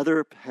by the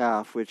other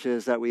half, which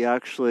is that we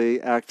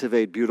actually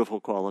activate beautiful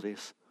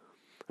qualities.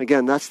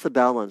 Again, that's the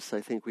balance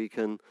I think we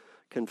can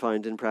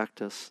find in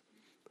practice.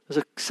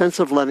 There's a sense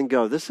of letting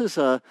go. This is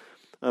a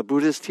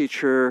Buddhist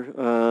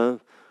teacher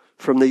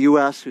from the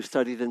U.S. who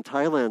studied in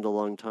Thailand a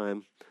long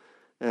time.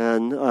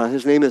 And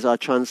his name is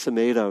Ajahn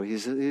Sumedho.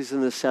 He's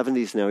in his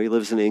 70s now. He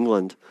lives in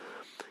England.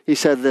 He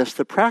said this: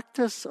 the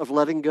practice of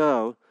letting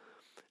go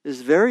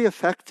is very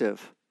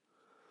effective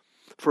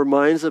for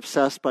minds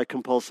obsessed by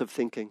compulsive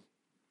thinking.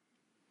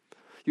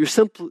 You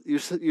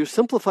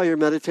simplify your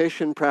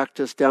meditation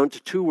practice down to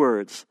 2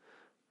 words: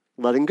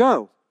 letting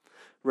go,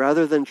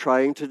 rather than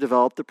trying to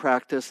develop the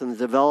practice and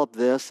develop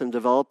this and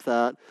develop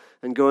that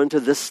and go into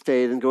this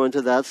state and go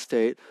into that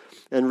state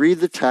and read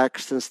the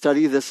text and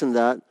study this and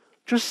that.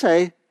 Just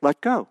say, let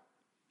go.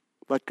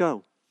 Let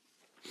go.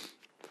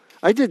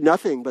 I did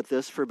nothing but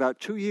this for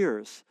about 2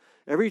 years.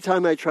 Every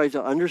time I tried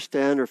to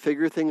understand or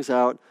figure things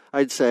out,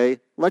 I'd say,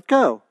 let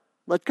go,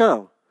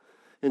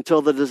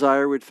 until the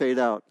desire would fade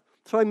out.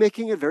 So I'm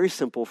making it very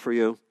simple for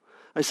you.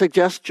 I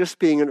suggest just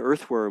being an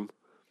earthworm.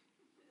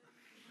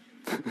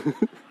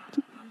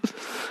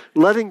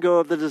 Letting go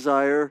of the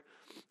desire,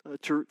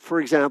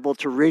 for example,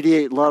 to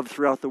radiate love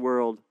throughout the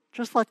world.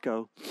 Just let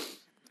go.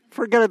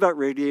 Forget about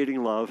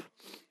radiating love.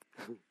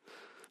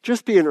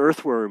 Just be an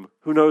earthworm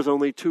who knows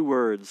only 2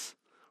 words.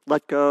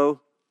 Let go,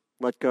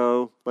 let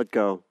go, let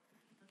go.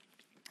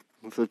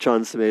 So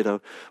Ajahn Sumedho.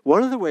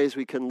 One of the ways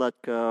we can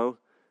let go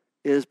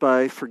is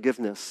by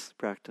forgiveness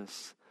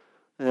practice.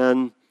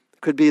 And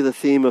could be the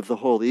theme of the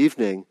whole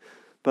evening.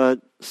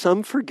 But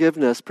some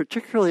forgiveness,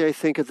 particularly I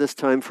think at this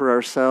time for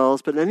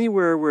ourselves, but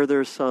anywhere where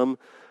there's some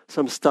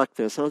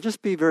stuckness. I'll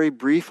just be very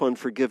brief on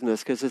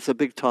forgiveness because it's a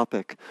big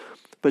topic.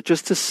 But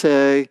just to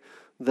say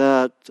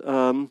that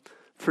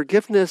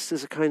Forgiveness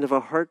is a kind of a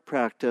heart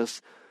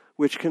practice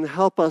which can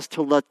help us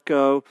to let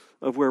go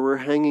of where we're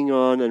hanging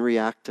on and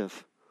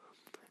reactive.